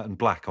snakebite and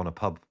black on a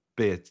pub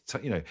beer,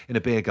 in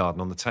a beer garden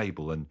on the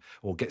table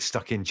or get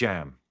stuck in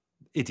jam.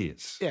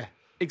 Idiots. Yeah.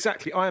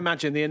 Exactly. I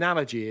imagine the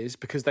analogy is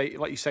because they,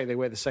 like you say, they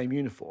wear the same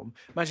uniform.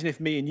 Imagine if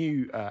me and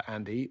you,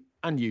 Andy,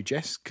 and you,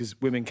 Jess, because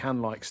women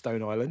can like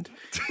Stone Island.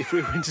 If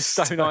we were into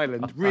Stone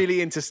Island,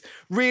 really into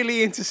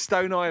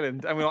Stone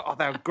Island, and we're like, oh,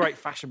 they're a great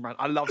fashion brand.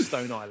 I love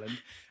Stone Island.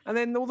 And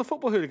then all the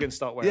football hooligans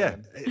start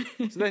wearing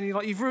them. So then you're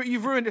like, you've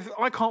ruined it.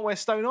 I can't wear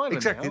Stone Island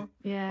exactly. now.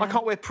 Yeah. I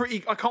can't wear pretty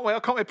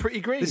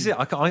green. This is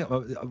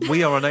it.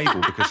 We are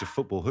unable because of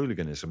football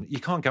hooliganism. You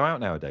can't go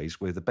out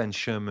nowadays with a Ben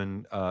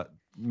Sherman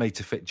made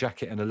to fit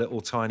jacket and a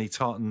little tiny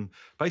tartan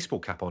baseball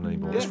cap on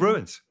anymore. It's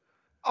ruined.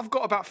 I've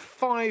got about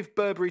 5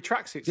 Burberry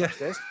tracksuits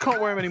upstairs.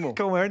 Can't wear them anymore.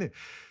 Can't wear any.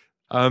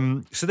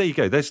 So there you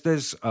go. There's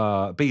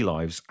Bee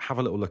Lives. Have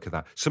a little look at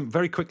that. Some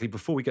very quickly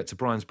before we get to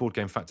Brian's board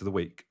game fact of the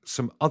week.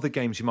 Some other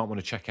games you might want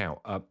to check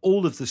out.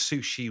 All of the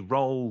Sushi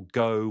Roll,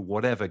 Go,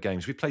 whatever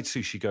games. We played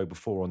Sushi Go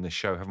before on this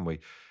show, haven't we?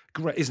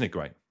 Great, isn't it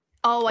great?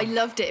 Oh, I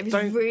loved it. It was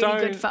really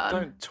good fun.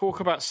 Don't talk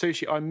about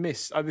sushi. I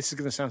miss. This is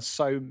going to sound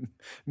so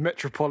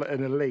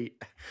metropolitan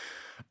elite,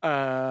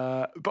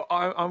 but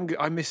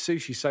I miss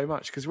sushi so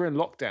much because we're in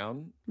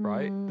lockdown,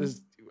 right?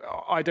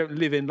 I don't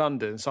live in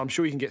London, so I'm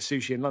sure you can get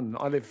sushi in London.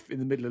 I live in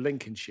the middle of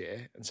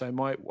Lincolnshire, and so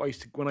when I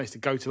used to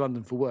go to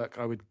London for work,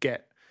 I would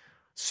get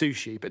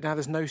sushi, but now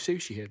there's no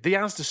sushi here. The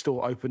Asda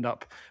store opened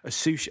up a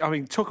sushi. I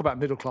mean, talk about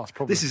middle class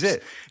problems. This is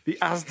it. The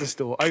Asda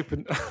store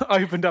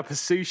opened up a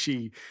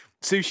sushi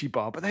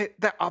bar, but they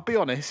I'll be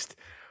honest,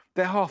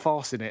 they're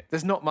half-arsing it.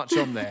 There's not much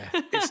on there.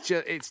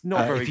 It's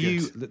not very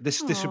good.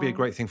 This would be a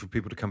great thing for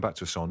people to come back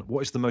to us on.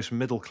 What is the most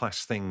middle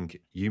class thing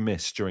you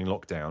miss during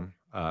lockdown?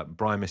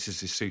 Brian misses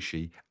his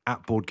sushi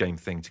at Board Game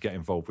Thing to get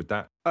involved with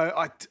that.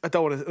 I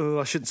don't want to.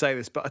 I shouldn't say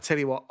this, but I tell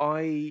you what,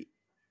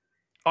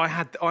 I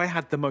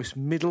had the most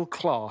middle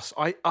class.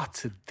 I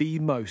uttered the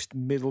most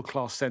middle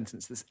class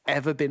sentence that's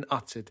ever been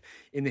uttered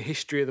in the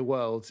history of the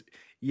world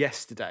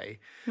yesterday.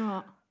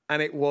 What?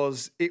 And it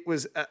was.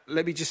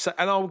 Let me just say,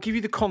 and I'll give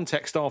you the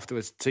context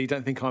afterwards, so you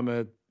don't think I'm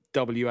a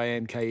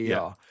wanker.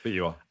 Yeah, but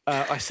you are.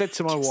 I said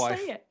to my wife.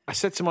 say it. I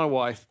said to my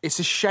wife, it's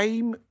a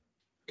shame.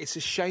 It's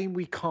a shame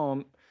we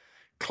can't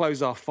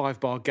close our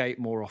 5-bar gate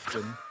more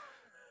often,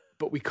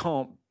 but we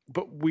can't.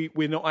 But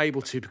we're not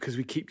able to because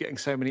we keep getting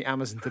so many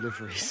Amazon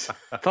deliveries.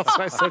 That's what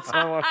I said to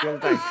my wife the other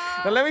day.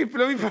 Now let me put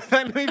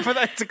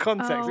that into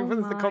context. Let me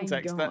put that into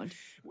context. That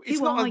it's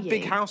Who not are a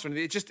big you? house or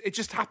anything. It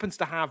just happens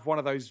to have one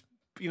of those,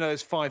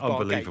 those 5-bar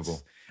Unbelievable.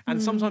 gates. And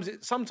sometimes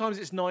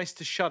it's nice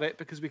to shut it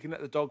because we can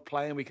let the dog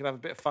play and we can have a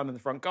bit of fun in the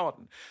front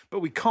garden. But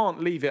we can't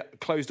leave it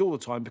closed all the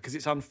time because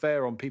it's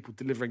unfair on people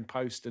delivering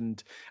post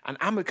and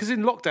because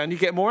in lockdown you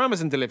get more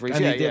Amazon deliveries.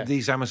 And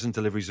these Amazon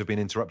deliveries have been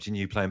interrupting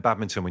you playing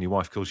badminton when your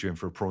wife calls you in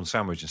for a prawn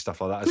sandwich and stuff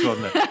like that as well,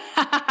 isn't it?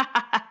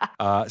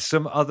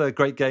 Some other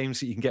great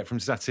games that you can get from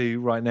Zatu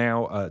right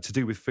now to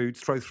do with food.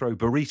 Throw,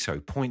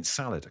 burrito, point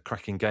salad, a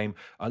cracking game.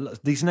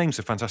 These names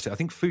are fantastic. I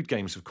think food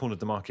games have cornered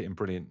the market in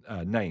brilliant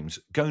names.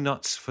 Go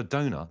Nuts for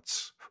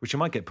Donuts, which I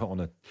might get put on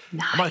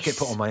I might get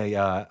put on my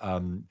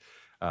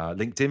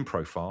LinkedIn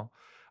profile.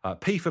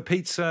 P for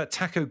Pizza,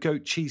 Taco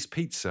Goat Cheese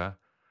Pizza,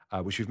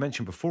 which we've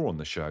mentioned before on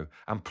the show,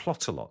 and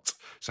Plot-A-Lot.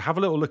 So have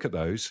a little look at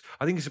those.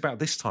 I think it's about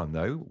this time,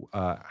 though,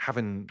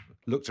 having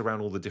looked around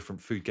all the different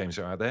food games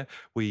that are out there,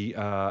 we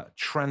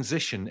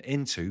transition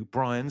into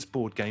Brian's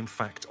board game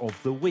fact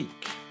of the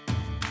week.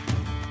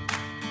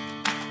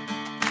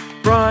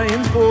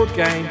 Brian's board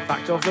game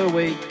fact of the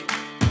week.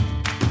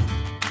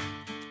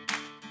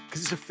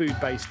 Because it's a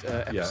food-based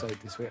episode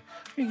this week.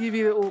 I'm going to give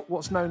you a little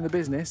what's known in the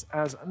business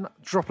as,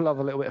 drop a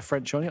little bit of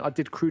French on you. I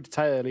did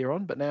crudité earlier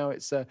on, but now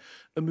it's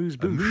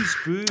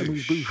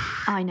amuse-bouche.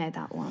 I know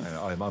that one.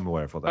 I'm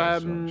aware of what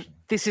that is.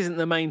 This isn't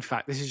the main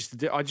fact. This is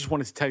just I just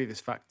wanted to tell you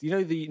this fact. You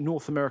know the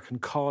North American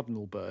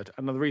cardinal bird?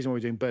 And the reason why we're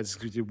doing birds is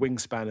because we did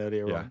wingspan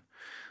earlier on.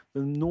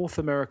 The North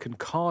American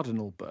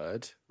cardinal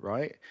bird,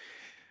 right?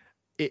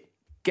 It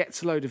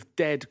gets a load of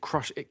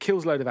it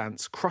kills a load of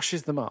ants,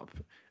 crushes them up,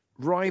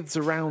 writhes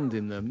around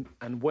in them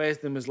and wears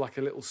them as like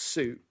a little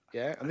suit.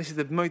 Yeah, and this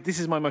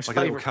is my most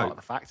favourite part of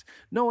the fact.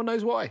 No one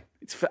knows why.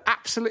 It's for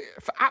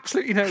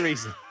absolutely no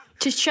reason.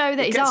 To show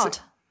that he's odd.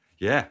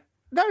 Yeah.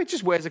 No, it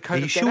just wears a coat. Are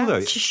you sure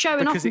though? Just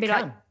showing off and be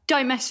like,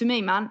 "Don't mess with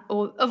me, man,"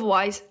 or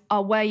otherwise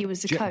I'll wear you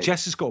as a coat.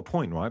 Jess has got a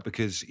point, right?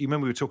 Because you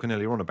remember we were talking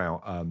earlier on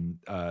about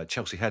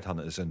Chelsea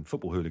headhunters and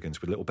football hooligans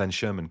with little Ben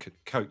Sherman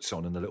coats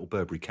on and the little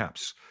Burberry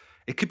caps.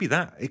 It could be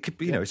that. It could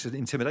be, it's an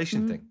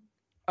intimidation thing.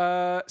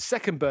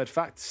 Second bird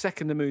fact,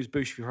 second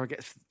amuse-bouche before I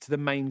get to the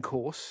main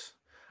course.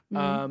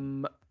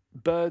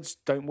 Birds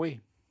don't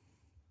wee.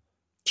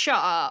 Shut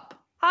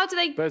up. How do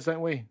they? Birds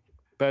don't wee.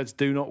 Birds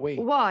do not wee.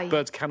 Why?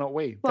 Birds cannot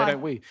wee. Why? They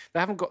don't wee. They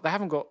haven't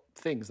got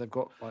things. They've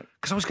got like.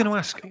 Because I was going to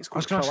ask.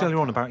 Earlier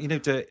on about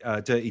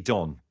Dirty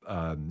Don,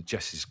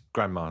 Jess's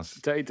grandma's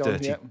Dirty Don.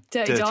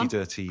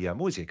 Dirty. What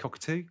was he?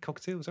 Cockatoo?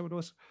 Is that what it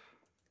was?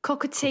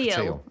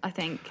 Cockatiel, I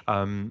think.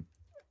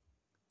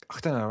 I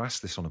don't know. I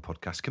asked this on a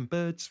podcast. Can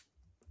birds?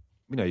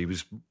 He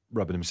was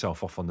rubbing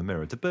himself off on the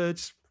mirror. Do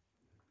birds?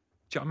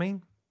 Do you know what I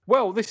mean?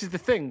 Well, this is the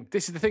thing.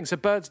 So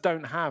birds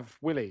don't have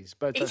willies.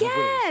 Birds don't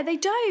have willies. They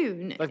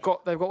don't. They've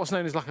got what's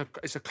known as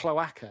it's a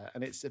cloaca,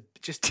 and it's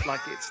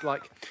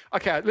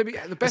okay. Let me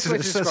the best way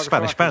to describe a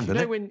Spanish cloaca.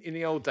 band, When in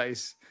the old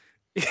days,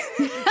 you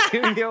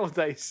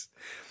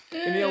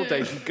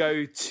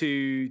go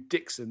to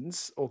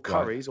Dixon's or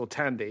Curry's or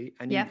Tandy,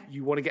 and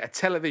you want to get a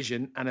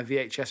television and a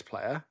VHS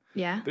player.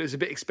 Yeah. But it was a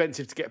bit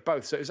expensive to get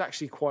both, so it was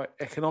actually quite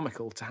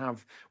economical to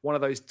have one of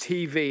those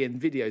TV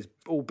and videos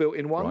all built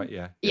in one. Right.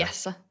 Yeah.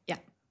 Yes. Yeah.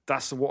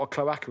 That's what a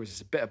cloaca is.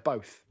 It's a bit of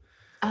both.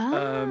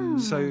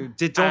 So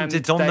did Don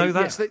know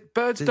that? Yes,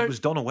 birds don't. Was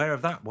Don aware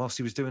of that whilst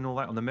he was doing all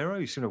that on the Mirror?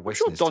 He's I'm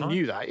sure Don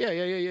knew that.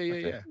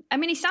 Yeah. I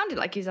mean, he sounded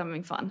like he was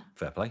having fun.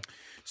 Fair play.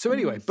 So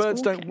anyway,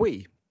 birds squawking. don't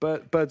wee.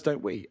 Birds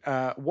don't wee.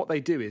 What they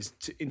do is,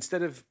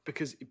 instead of,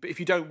 because if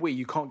you don't wee,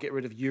 you can't get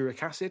rid of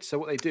uric acid. So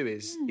what they do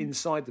is,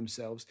 inside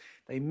themselves,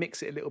 they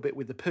mix it a little bit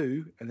with the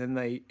poo, and then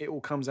it all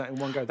comes out in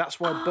one go. That's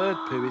why bird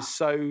poo is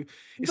so.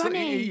 It's like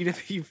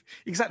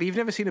you've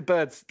never seen a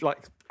bird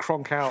like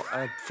cronk out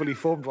a fully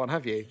formed one,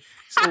 have you?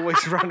 It's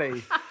always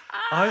runny.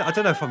 I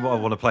don't know if I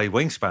want to play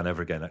Wingspan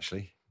ever again.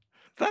 Actually,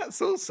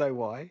 That's also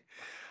why.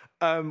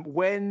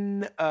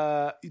 When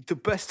the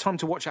best time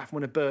to watch out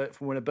from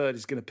when a bird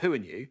is going to poo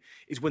in you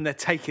is when they're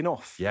taking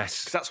off.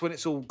 Yes, because that's when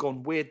it's all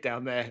gone weird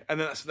down there, and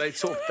then they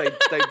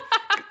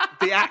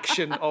the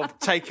action of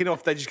taking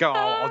off. They just go,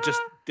 I'll just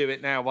do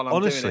it now while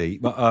I'm doing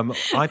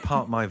it. I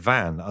parked my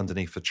van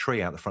underneath a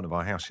tree out the front of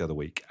our house the other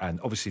week, and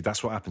obviously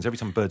that's what happens every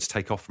time birds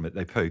take off from it.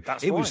 They poo.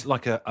 It was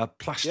like a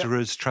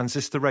plasterer's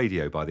transistor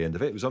radio by the end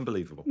of it. It was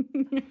unbelievable.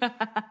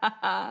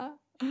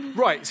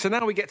 Right, so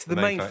now we get to the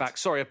main fact.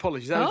 Sorry,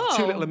 apologies. That was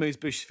two little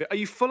amuse-bouches. Are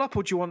you full up,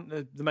 or do you want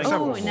the main fact?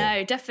 Oh,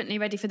 no, definitely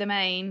ready for the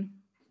main.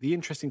 The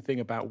interesting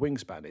thing about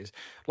Wingspan is,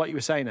 like you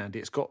were saying, Andy,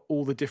 it's got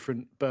all the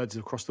different birds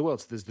across the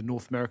world. So there's the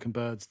North American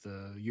birds,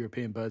 the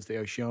European birds, the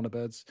Oceania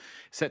birds,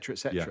 etc.,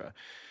 etc.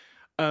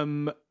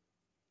 Yeah.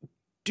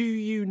 Do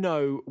you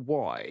know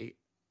why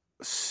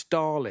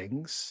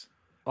starlings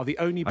are the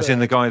only birds... As in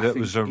the guy that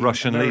was a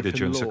Russian leader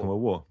during the Second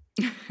World War?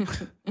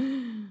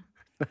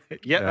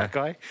 Yeah, that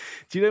guy.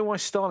 Do you know why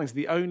starlings are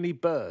the only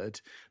bird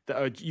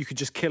that you could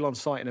just kill on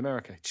sight in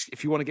America?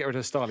 If you want to get rid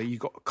of a starling, you've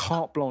got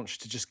carte blanche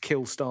to just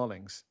kill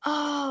starlings.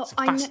 Oh,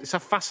 it's a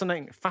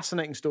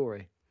fascinating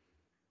story.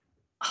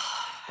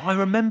 I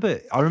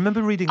remember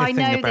reading a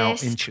thing about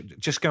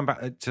just going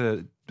back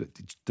to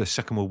the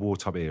Second World War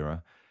type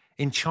era.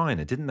 In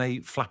China, didn't they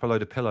flap a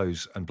load of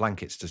pillows and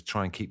blankets to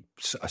try and keep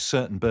a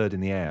certain bird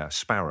in the air, a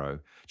sparrow,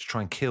 to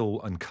try and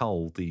kill and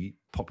cull the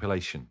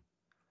population?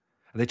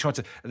 And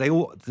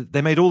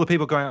they made all the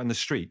people go out in the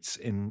streets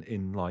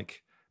in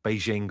like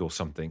Beijing or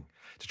something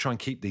to try and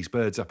keep these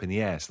birds up in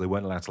the air, so they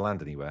weren't allowed to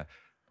land anywhere.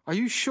 Are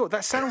you sure?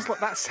 That sounds.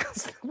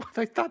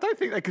 I don't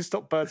think they can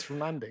stop birds from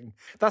landing.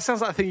 That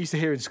sounds like a thing you used to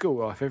hear in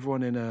school. If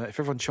everyone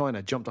in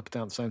China jumped up and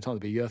down at the same time,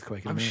 there'd be an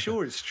earthquake. I'm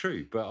sure it's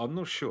true, but I'm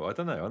not sure. I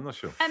don't know. I'm not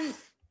sure.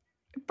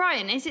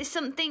 Brian, is it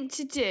something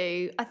to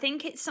do? I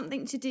think it's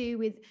something to do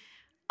with.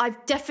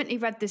 I've definitely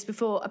read this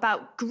before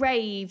about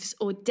graves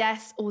or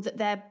death, or that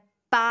they're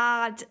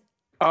bad.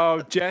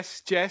 Oh,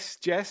 Jess,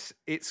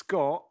 it's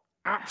got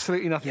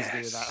absolutely nothing to do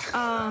with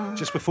that.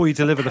 Just before you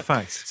deliver the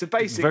facts, so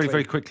basically, very,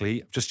 very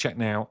quickly, just check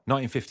now,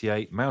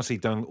 1958, Mao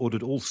Zedong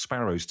ordered all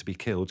sparrows to be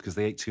killed because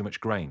they ate too much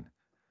grain.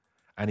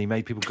 And he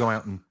made people go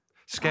out and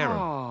scare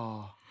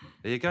them.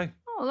 There you go.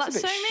 Oh,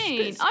 that's so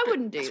mean. I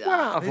wouldn't do that. Well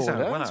out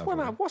of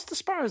order. What's the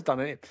sparrows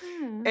done?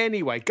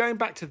 Anyway, going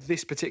back to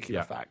this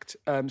particular fact.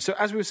 So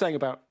as we were saying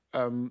about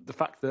the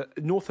fact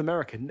that North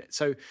America,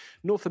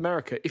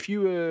 if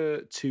you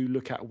were to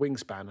look at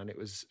Wingspan and it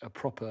was a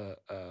proper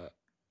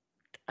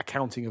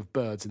accounting of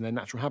birds and their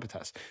natural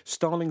habitats,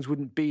 starlings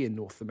wouldn't be in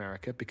North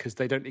America because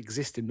they don't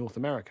exist in North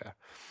America.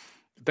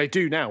 They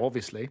do now,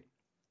 obviously,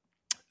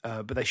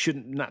 but they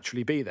shouldn't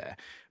naturally be there.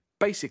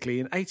 Basically,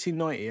 in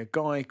 1890, a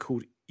guy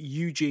called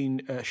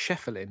Eugene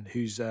Scheffelin,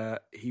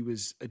 he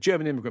was a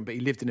German immigrant, but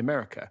he lived in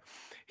America.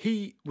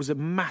 He was a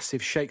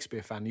massive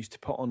Shakespeare fan. He used to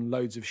put on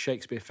loads of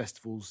Shakespeare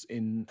festivals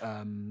in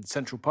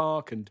Central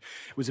Park and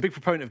was a big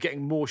proponent of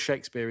getting more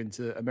Shakespeare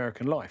into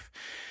American life.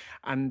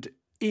 And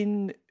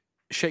in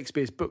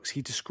Shakespeare's books,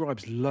 he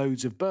describes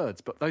loads of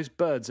birds, but those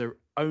birds you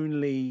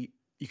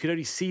could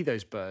only see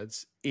those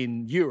birds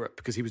in Europe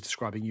because he was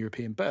describing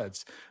European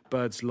birds.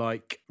 Birds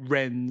like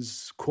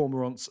wrens,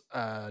 cormorants,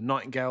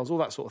 nightingales, all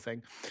that sort of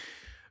thing.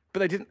 But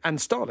they didn't, and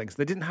starlings.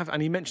 They didn't have,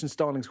 and he mentioned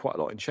starlings quite a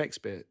lot in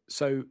Shakespeare.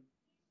 So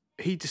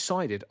he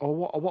decided,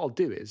 what I'll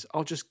do is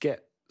I'll just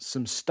get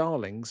some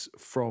starlings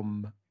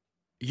from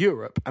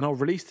Europe and I'll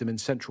release them in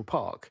Central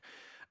Park.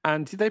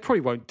 And they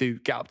probably won't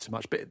get up to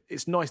much, but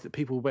it's nice that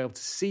people will be able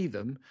to see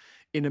them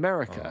in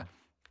America.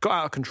 Got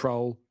out of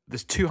control.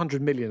 There's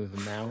 200 million of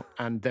them now,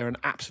 and they're an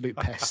absolute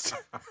pest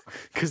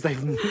because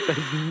they've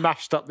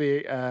mashed up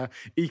the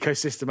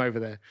ecosystem over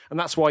there. And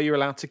that's why you're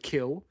allowed to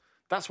kill.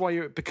 That's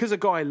why because a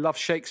guy loves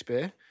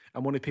Shakespeare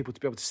and wanted people to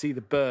be able to see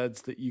the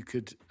birds that you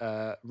could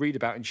read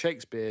about in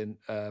Shakespeare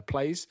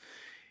plays,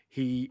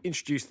 he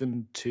introduced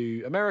them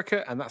to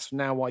America, and that's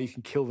now why you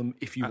can kill them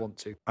if you want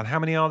to. And how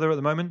many are there at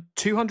the moment?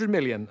 200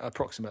 million,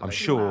 approximately. I'm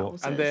sure. Wow,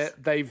 and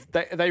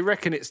they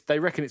reckon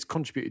it's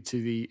contributed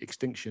to the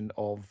extinction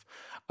of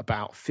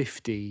about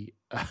 50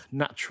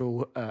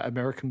 natural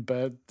American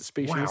bird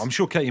species. Wow, I'm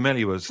sure Katie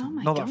Melly was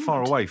not that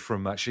far away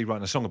from actually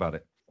writing a song about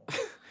it.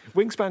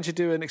 Wingspan should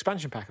do an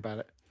expansion pack about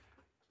it.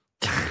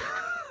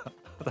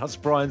 That's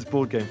Brian's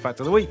board game fact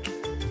of the week.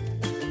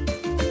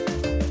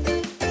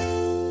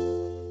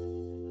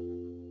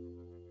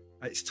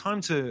 It's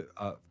time to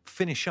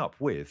finish up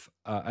with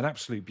an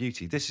absolute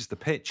beauty. This is the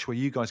pitch where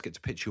you guys get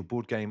to pitch your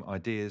board game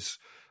ideas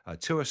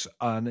to us,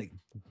 and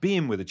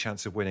being with a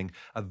chance of winning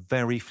a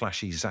very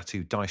flashy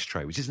Zatu dice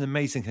tray, which is an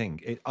amazing thing.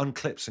 It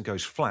unclips and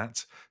goes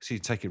flat, so you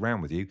take it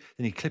around with you.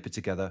 Then you clip it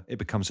together, it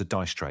becomes a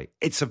dice tray.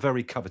 It's a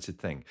very coveted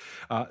thing.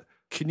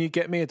 Can you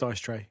get me a dice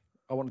tray?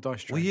 I want a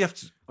dice tray. Well, you have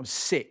to. I'm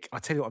sick. I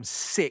tell you what, I'm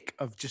sick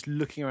of just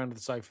looking around the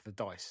sofa for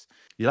dice.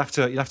 You'll have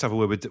to have a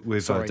word with Dave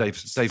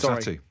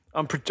Zatu.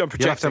 I'm projecting.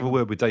 You'll have to have a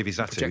word with Davey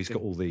Zatu. He's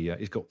got all the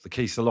he's got the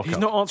keys to the locker. He's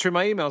not answering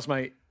my emails,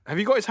 mate. Have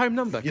you got his home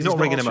number? You're not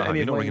ringing him up.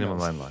 You're not ringing him on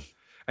the landline.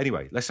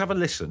 Anyway, let's have a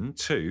listen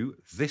to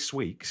this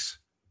week's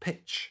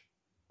pitch.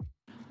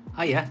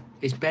 Hiya,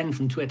 it's Ben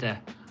from Twitter.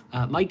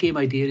 My game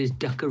idea is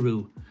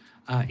Duckaroo.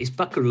 It's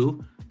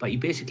Buckaroo, but you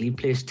basically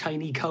place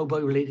tiny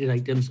cowboy-related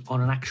items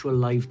on an actual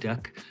live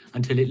duck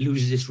until it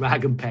loses its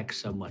rag and pecks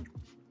someone.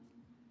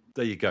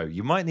 There you go.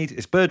 You might need,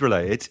 it's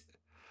bird-related.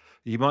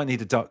 You might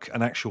need a duck,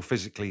 an actual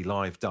physically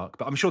live duck,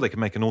 but I'm sure they can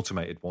make an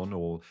automated one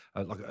or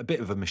like a bit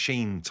of a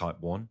machine type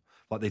one,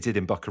 like they did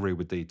in Buckaroo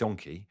with the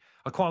donkey.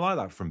 I quite like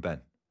that from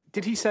Ben.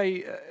 Did he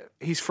say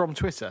he's from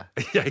Twitter?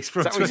 Yeah, he's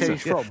from Twitter. Is that what he said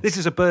he's from? This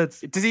is a bird.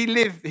 Does he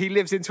live? He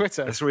lives in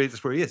Twitter. That's where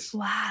he is.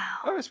 Wow.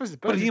 Oh, I suppose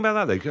it's What do you think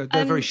about that, though?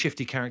 They're very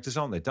shifty characters,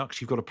 aren't they? Ducks,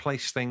 you've got to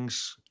place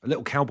things,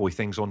 little cowboy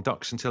things on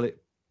ducks until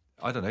it,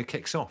 I don't know,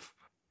 kicks off.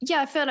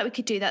 Yeah, I feel like we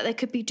could do that. There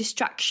could be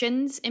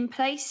distractions in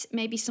place.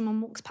 Maybe someone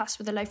walks past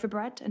with a loaf of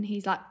bread and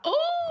he's like,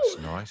 oh!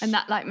 That's nice. And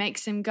that like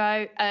makes him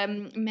go.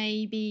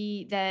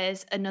 Maybe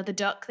there's another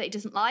duck that he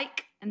doesn't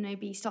like and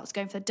maybe he starts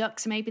going for the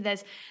duck. So maybe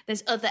there's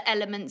other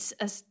elements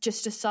as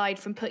just aside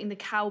from putting the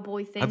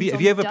cowboy thing.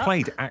 Have you ever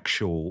played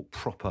actual,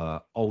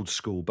 proper, old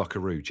school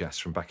Buckaroo, Jess,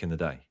 from back in the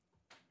day?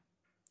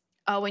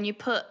 Oh, when you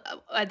put,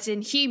 as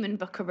in human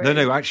Buckaroo?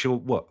 No, actual,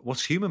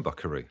 what's human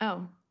Buckaroo?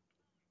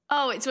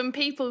 Oh, it's when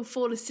people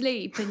fall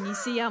asleep and you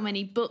see how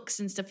many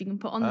books and stuff you can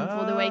put on them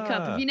before they wake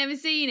up. Have you never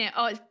seen it?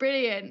 Oh, it's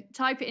brilliant.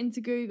 Type it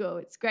into Google.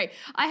 It's great.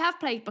 I have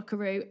played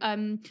Buckaroo,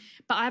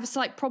 but I have a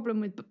slight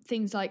problem with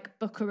things like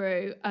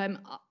Buckaroo.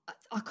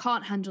 I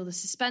can't handle the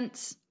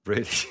suspense.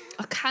 Really?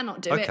 I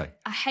cannot do it.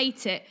 I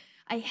hate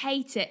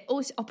it.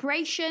 Also,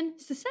 Operation,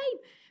 it's the same.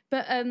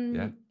 But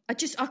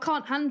I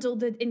can't handle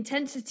the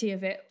intensity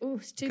of it. Oh,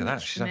 it's too much. Look at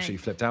that. She's absolutely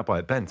flipped out by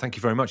it. Ben, thank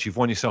you very much. You've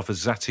won yourself a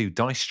Zatu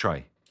dice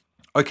tray.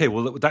 Okay,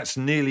 well, that's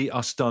nearly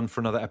us done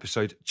for another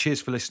episode.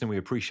 Cheers for listening. We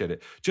appreciate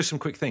it. Just some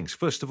quick things.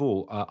 First of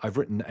all, I've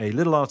written a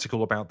little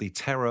article about the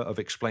terror of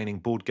explaining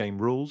board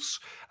game rules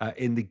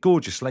in the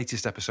gorgeous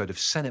latest episode of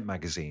Senate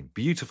Magazine.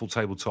 Beautiful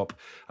tabletop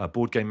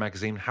board game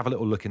magazine. Have a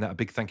little look in that. A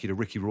big thank you to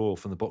Ricky Royal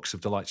from the Box of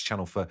Delights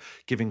channel for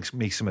giving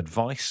me some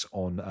advice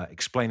on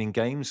explaining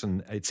games,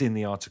 and it's in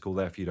the article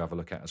there for you to have a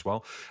look at as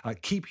well.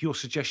 Keep your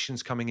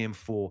suggestions coming in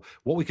for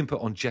what we can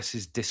put on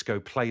Jess's disco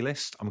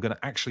playlist. I'm going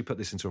to actually put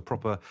this into a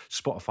proper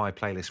Spotify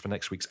playlist for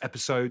next week's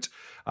episode,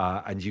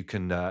 and you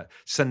can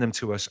send them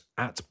to us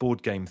at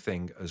Board Game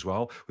Thing as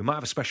well. We might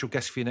have a special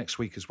guest for you next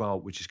week as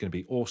well, which is going to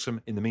be awesome.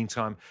 In the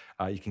meantime,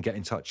 you can get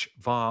in touch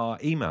via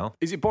email.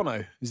 Is it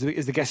Bono? Is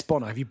the guest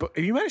Bono? Have you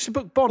managed to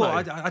book Bono? Well,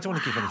 I don't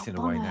want to give anything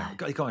away now,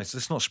 guys.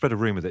 Let's not spread a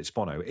rumour that it's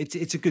Bono.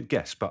 It's a good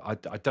guess, but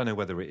I don't know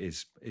whether it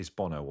is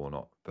Bono or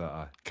not.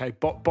 But okay,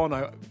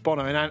 Bono,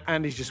 and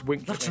Andy's just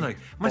winked. I'd love to know.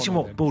 Imagine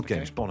what board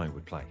games Bono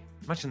would play.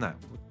 Imagine that.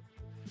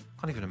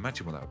 I can't even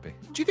imagine what that would be.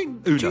 Do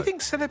you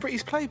think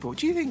celebrities play board?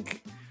 Do you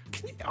think?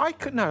 I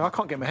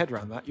can't get my head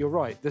around that. You're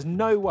right. There's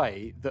no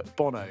way that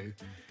Bono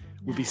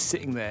would be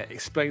sitting there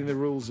explaining the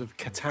rules of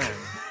Catan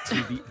to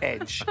the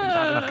Edge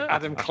and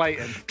Adam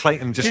Clayton.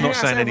 Clayton just not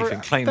saying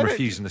anything. Clayton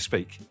refusing to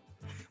speak.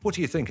 What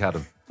do you think,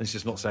 Adam? He's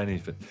just not saying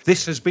anything.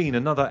 This has been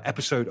another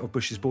episode of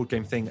Bush's Board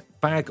Game Thing.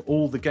 Bag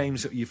all the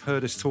games that you've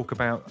heard us talk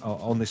about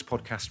on this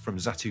podcast from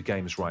Zatu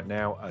Games right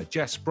now.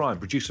 Jess, Brian,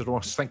 producer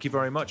Ross, thank you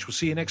very much. We'll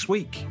see you next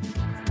week.